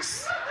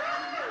backwards.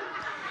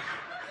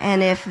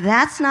 And if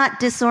that's not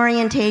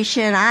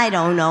disorientation, I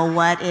don't know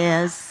what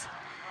is.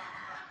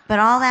 But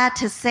all that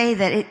to say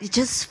that it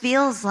just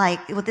feels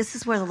like, well, this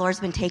is where the Lord's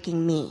been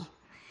taking me.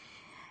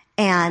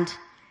 And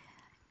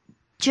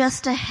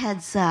just a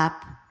heads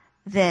up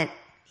that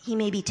he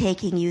may be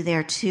taking you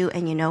there too.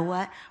 And you know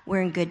what?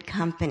 We're in good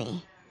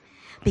company,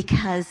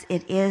 because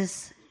it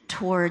is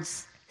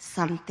towards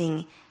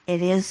something.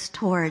 It is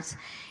towards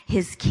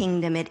his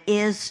kingdom. It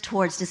is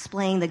towards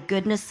displaying the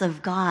goodness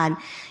of God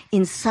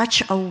in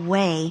such a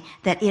way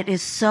that it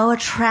is so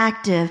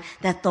attractive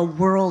that the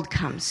world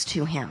comes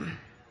to him.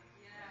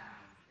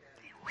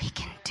 We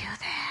can do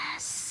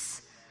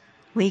this.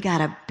 We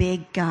got a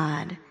big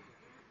God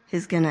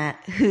who's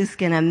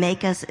gonna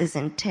make us as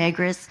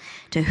integrous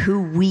to who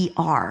we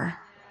are.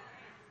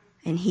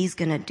 And he's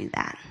gonna do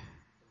that.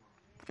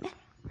 Amen.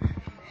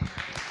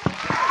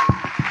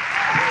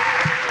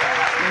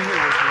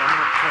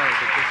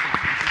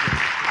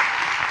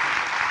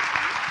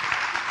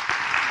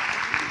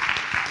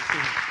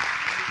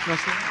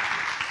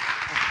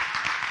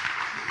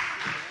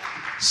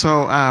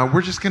 So I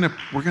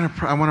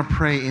want to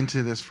pray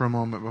into this for a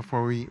moment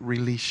before we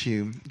release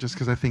you, just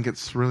because I think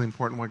it's really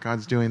important what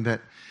God's doing,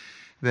 that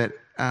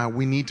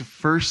we need to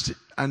first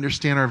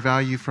understand our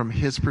value from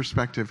his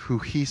perspective, who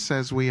he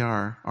says we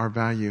are, our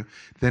value.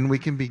 Then we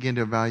can begin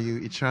to value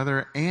each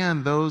other,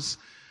 and those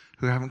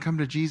who haven't come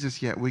to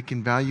Jesus yet, we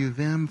can value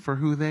them for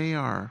who they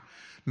are,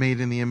 made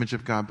in the image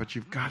of God. But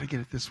you've got to get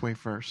it this way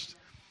first.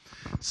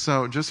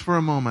 So just for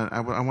a moment,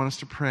 I want us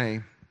to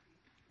pray.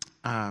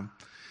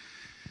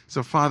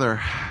 So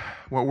Father,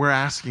 what we're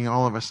asking,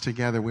 all of us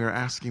together, we're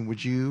asking,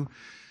 would you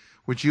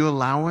Would you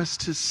allow us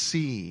to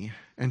see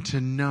and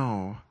to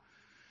know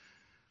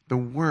the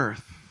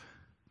worth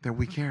that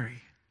we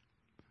carry?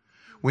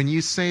 When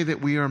you say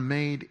that we are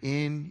made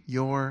in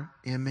your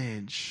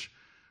image,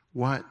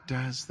 what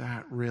does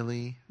that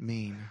really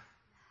mean?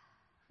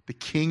 The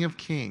King of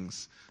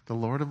Kings, the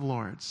Lord of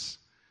Lords,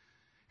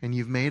 and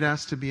you've made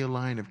us to be a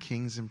line of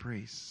kings and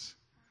priests.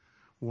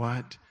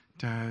 What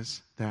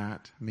does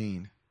that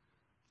mean?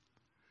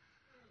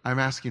 I'm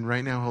asking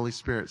right now, Holy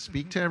Spirit,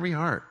 speak to every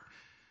heart.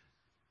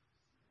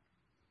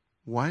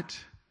 What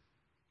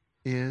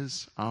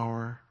is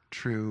our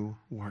true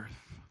worth?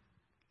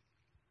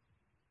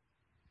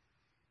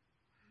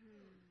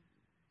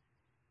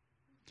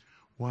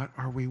 What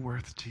are we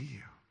worth to you?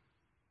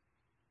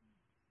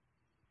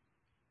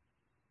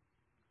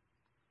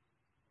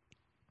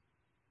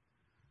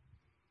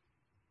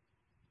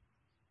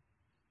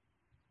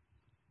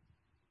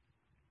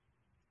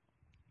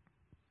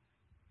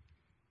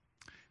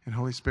 And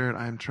Holy Spirit,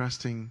 I'm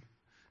trusting,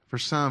 for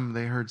some,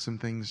 they heard some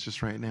things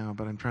just right now,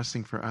 but I'm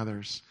trusting for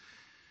others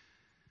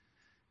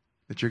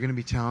that you're going to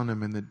be telling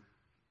them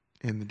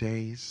in the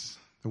days,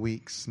 the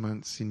weeks,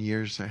 months, and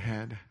years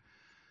ahead.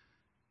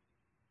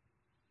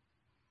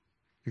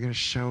 You're going to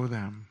show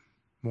them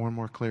more and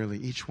more clearly,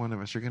 each one of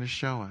us, you're going to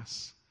show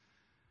us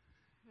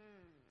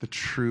the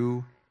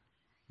true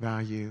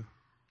value,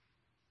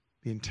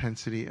 the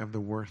intensity of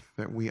the worth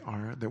that we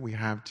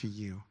have to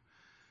you.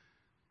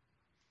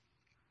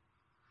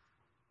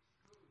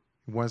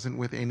 It wasn't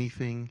with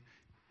anything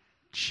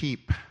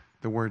cheap,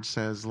 the word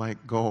says,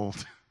 like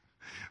gold,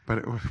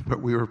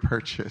 but we were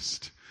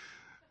purchased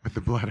with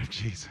the blood of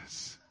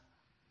Jesus.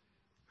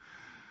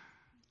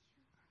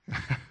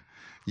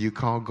 You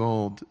call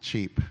gold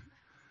cheap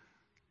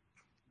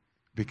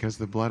because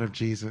the blood of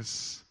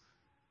Jesus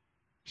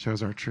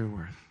shows our true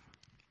worth.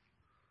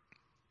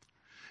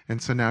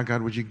 And so now,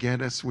 God, would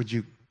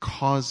you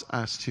cause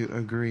us to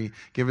agree?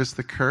 Give us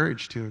the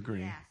courage to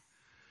agree. Yes.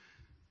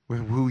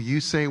 With who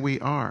you say we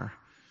are,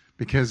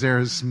 because there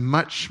is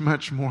much,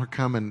 much more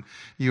coming.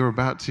 You're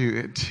about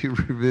to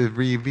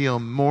reveal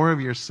more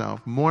of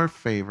yourself, more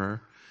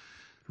favor,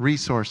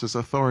 resources,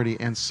 authority,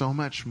 and so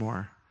much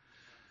more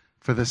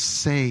for the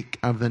sake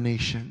of the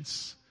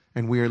nations.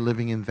 And we are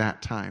living in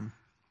that time.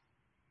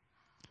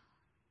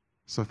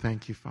 So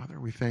thank you, Father.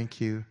 We thank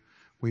you.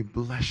 We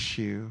bless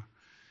you.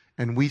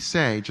 And we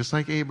say, just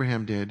like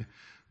Abraham did,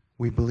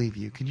 we believe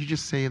you. Can you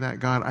just say that?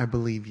 God, I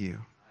believe you.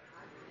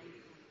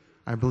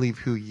 I believe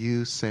who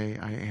you say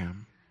I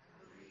am.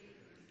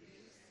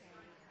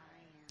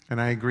 And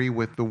I agree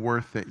with the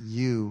worth that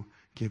you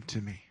give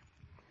to me.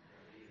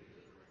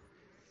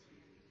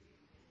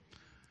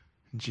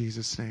 In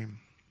Jesus' name.